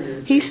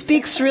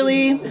speaks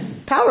really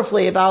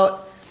powerfully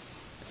about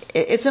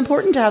it's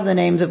important to have the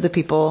names of the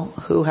people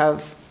who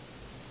have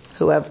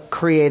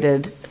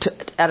created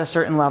at a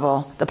certain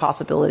level the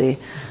possibility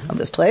of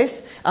this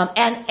place.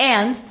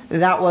 And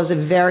that was a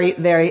very,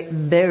 very,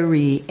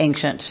 very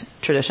ancient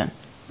tradition.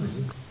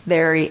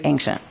 Very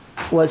ancient.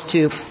 was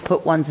to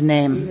put one's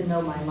name. Even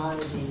though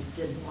Maimonides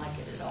didn't like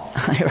it at all.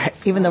 Right.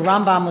 Even though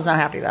Rambam was not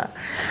happy about it.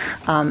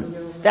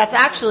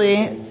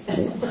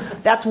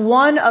 That's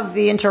one of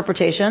the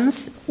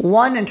interpretations,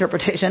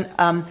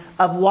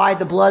 of why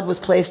the blood was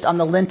placed on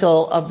the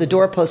lintel of the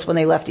doorpost when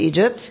they left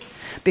Egypt,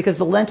 because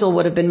the lintel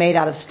would have been made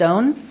out of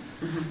stone.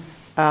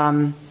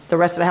 The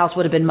rest of the house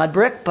would have been mud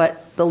brick,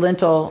 but the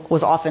lintel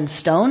was often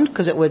stone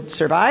because it would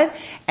survive.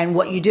 And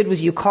what you did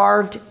was you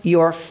carved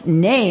your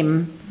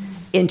name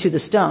into the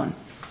stone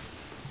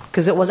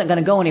because it wasn't going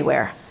to go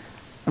anywhere,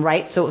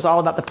 right? So it was all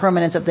about the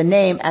permanence of the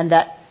name, and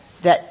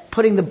that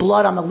putting the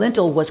blood on the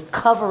lintel was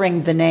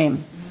covering the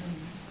name,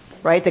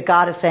 right? That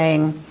God is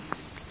saying,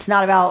 it's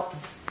not about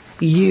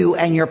you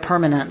and your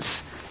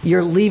permanence.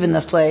 You're leaving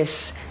this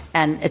place,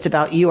 and it's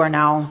about you are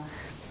now,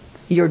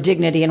 your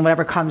dignity and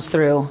whatever comes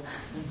through,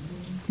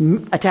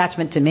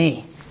 attachment to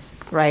me,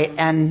 right?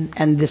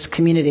 And this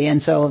community.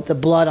 And so the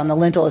blood on the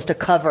lintel is to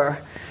cover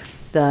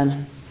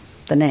the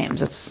names.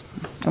 That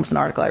was an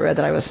article I read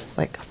that I was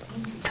like,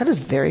 that is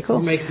very cool.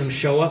 Or make them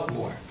show up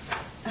more.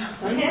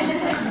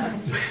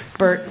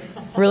 Bert,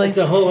 really? It's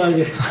a whole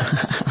other.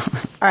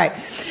 All right.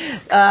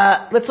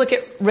 Let's look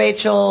at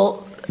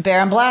Rachel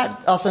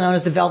Barenblatt, also known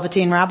as the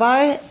Velveteen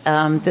Rabbi.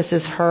 This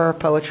is her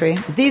poetry.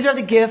 These are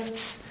the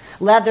gifts,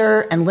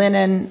 leather and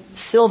linen,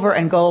 silver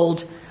and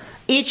gold.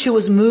 Each who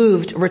was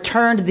moved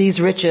returned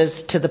these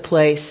riches to the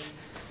place.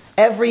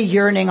 Every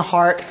yearning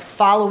heart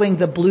following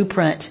the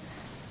blueprint.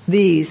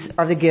 These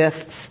are the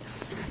gifts.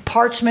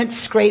 Parchment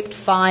scraped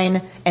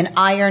fine and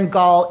iron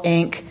gall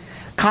ink.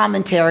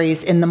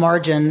 Commentaries in the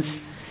margins.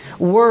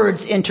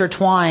 Words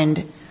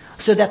intertwined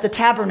so that the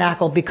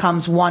tabernacle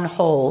becomes one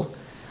whole.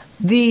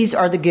 These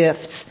are the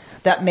gifts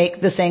that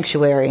make the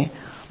sanctuary.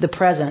 The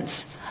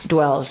presence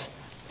dwells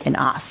in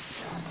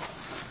us.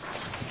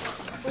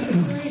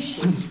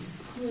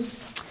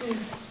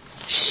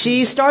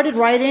 She started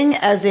writing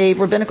as a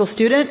rabbinical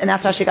student, and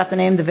that's how she got the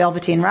name the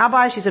Velveteen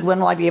Rabbi. She said, when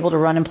will I be able to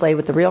run and play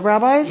with the real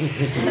rabbis?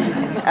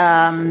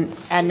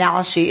 And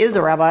now she is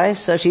a rabbi,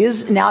 so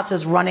now it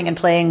says running and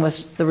playing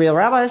with the real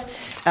rabbis.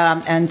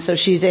 And so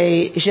she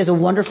has a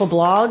wonderful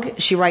blog.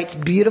 She writes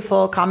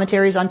beautiful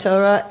commentaries on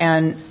Torah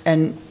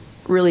and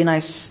really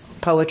nice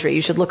poetry.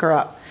 You should look her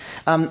up.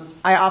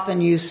 I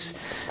often use,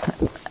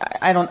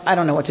 I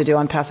don't know what to do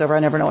on Passover.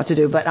 I never know what to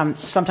do, but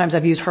sometimes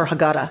I've used her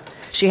Haggadah.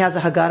 She has a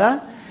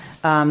Haggadah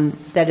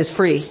that is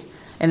free,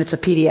 and it's a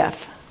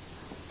PDF.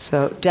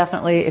 So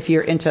definitely, if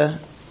you're into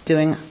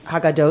doing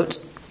Haggadot,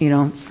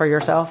 for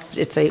yourself,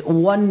 it's a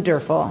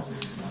wonderful,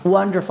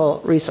 wonderful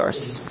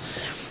resource.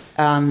 Is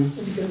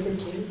it good for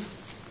kids?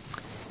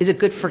 Is it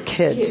good for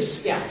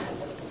kids? Yeah.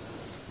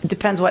 It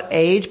depends what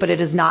age, but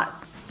it is not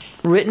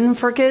written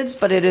for kids,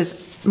 but it is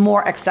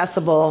more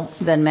accessible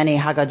than many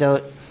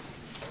Haggadot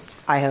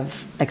I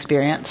have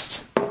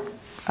experienced.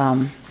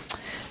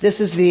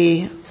 This is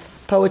the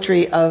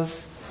poetry of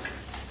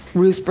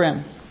Ruth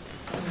Brim,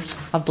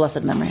 of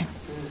blessed memory.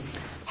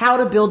 How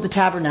to build the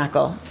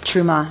tabernacle,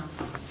 Truma.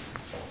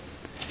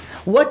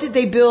 What did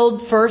they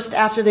build first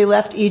after they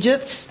left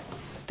Egypt?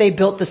 They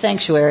built the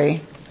sanctuary.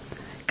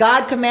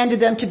 God commanded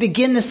them to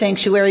begin the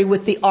sanctuary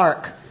with the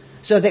ark,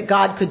 so that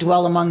God could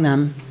dwell among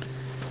them.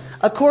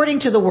 According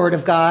to the word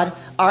of God,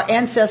 our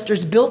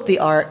ancestors built the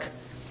ark,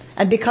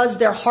 and because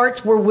their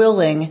hearts were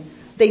willing,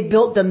 they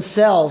built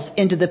themselves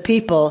into the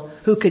people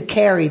who could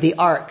carry the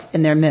ark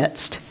in their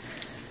midst.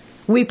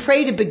 We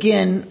pray to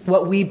begin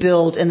what we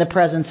build in the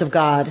presence of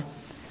God.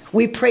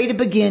 We pray to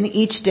begin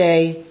each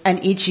day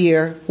and each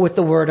year with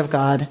the word of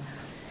God.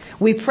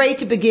 We pray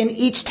to begin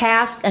each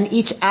task and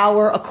each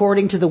hour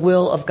according to the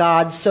will of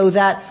God, so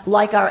that,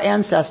 like our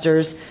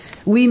ancestors,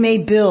 we may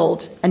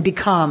build and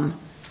become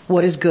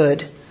what is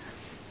good.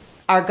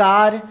 Our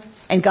God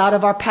and God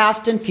of our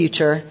past and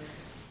future,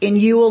 in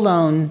you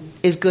alone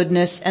is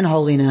goodness and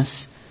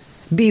holiness.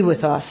 Be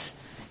with us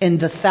in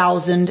the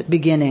 1,000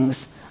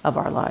 beginnings of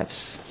our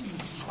lives.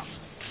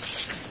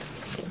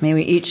 May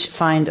we each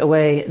find a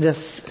way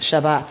this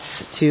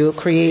Shabbat to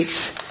create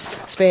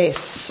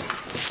space,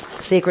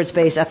 sacred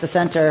space at the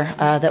center,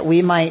 that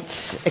we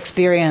might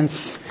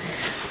experience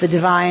the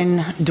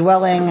divine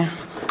dwelling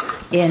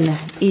in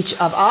each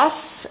of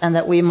us, and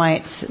that we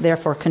might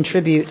therefore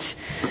contribute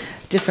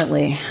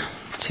differently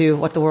to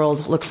what the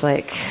world looks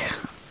like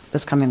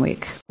this coming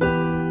week.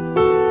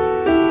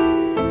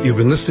 You've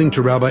been listening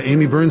to Rabbi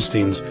Amy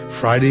Bernstein's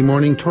Friday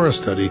morning Torah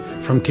study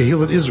from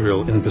Kehillat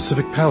Israel in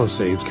Pacific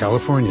Palisades,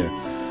 California.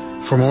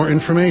 For more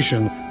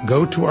information,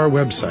 go to our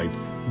website,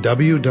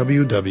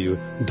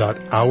 www.ourki.org.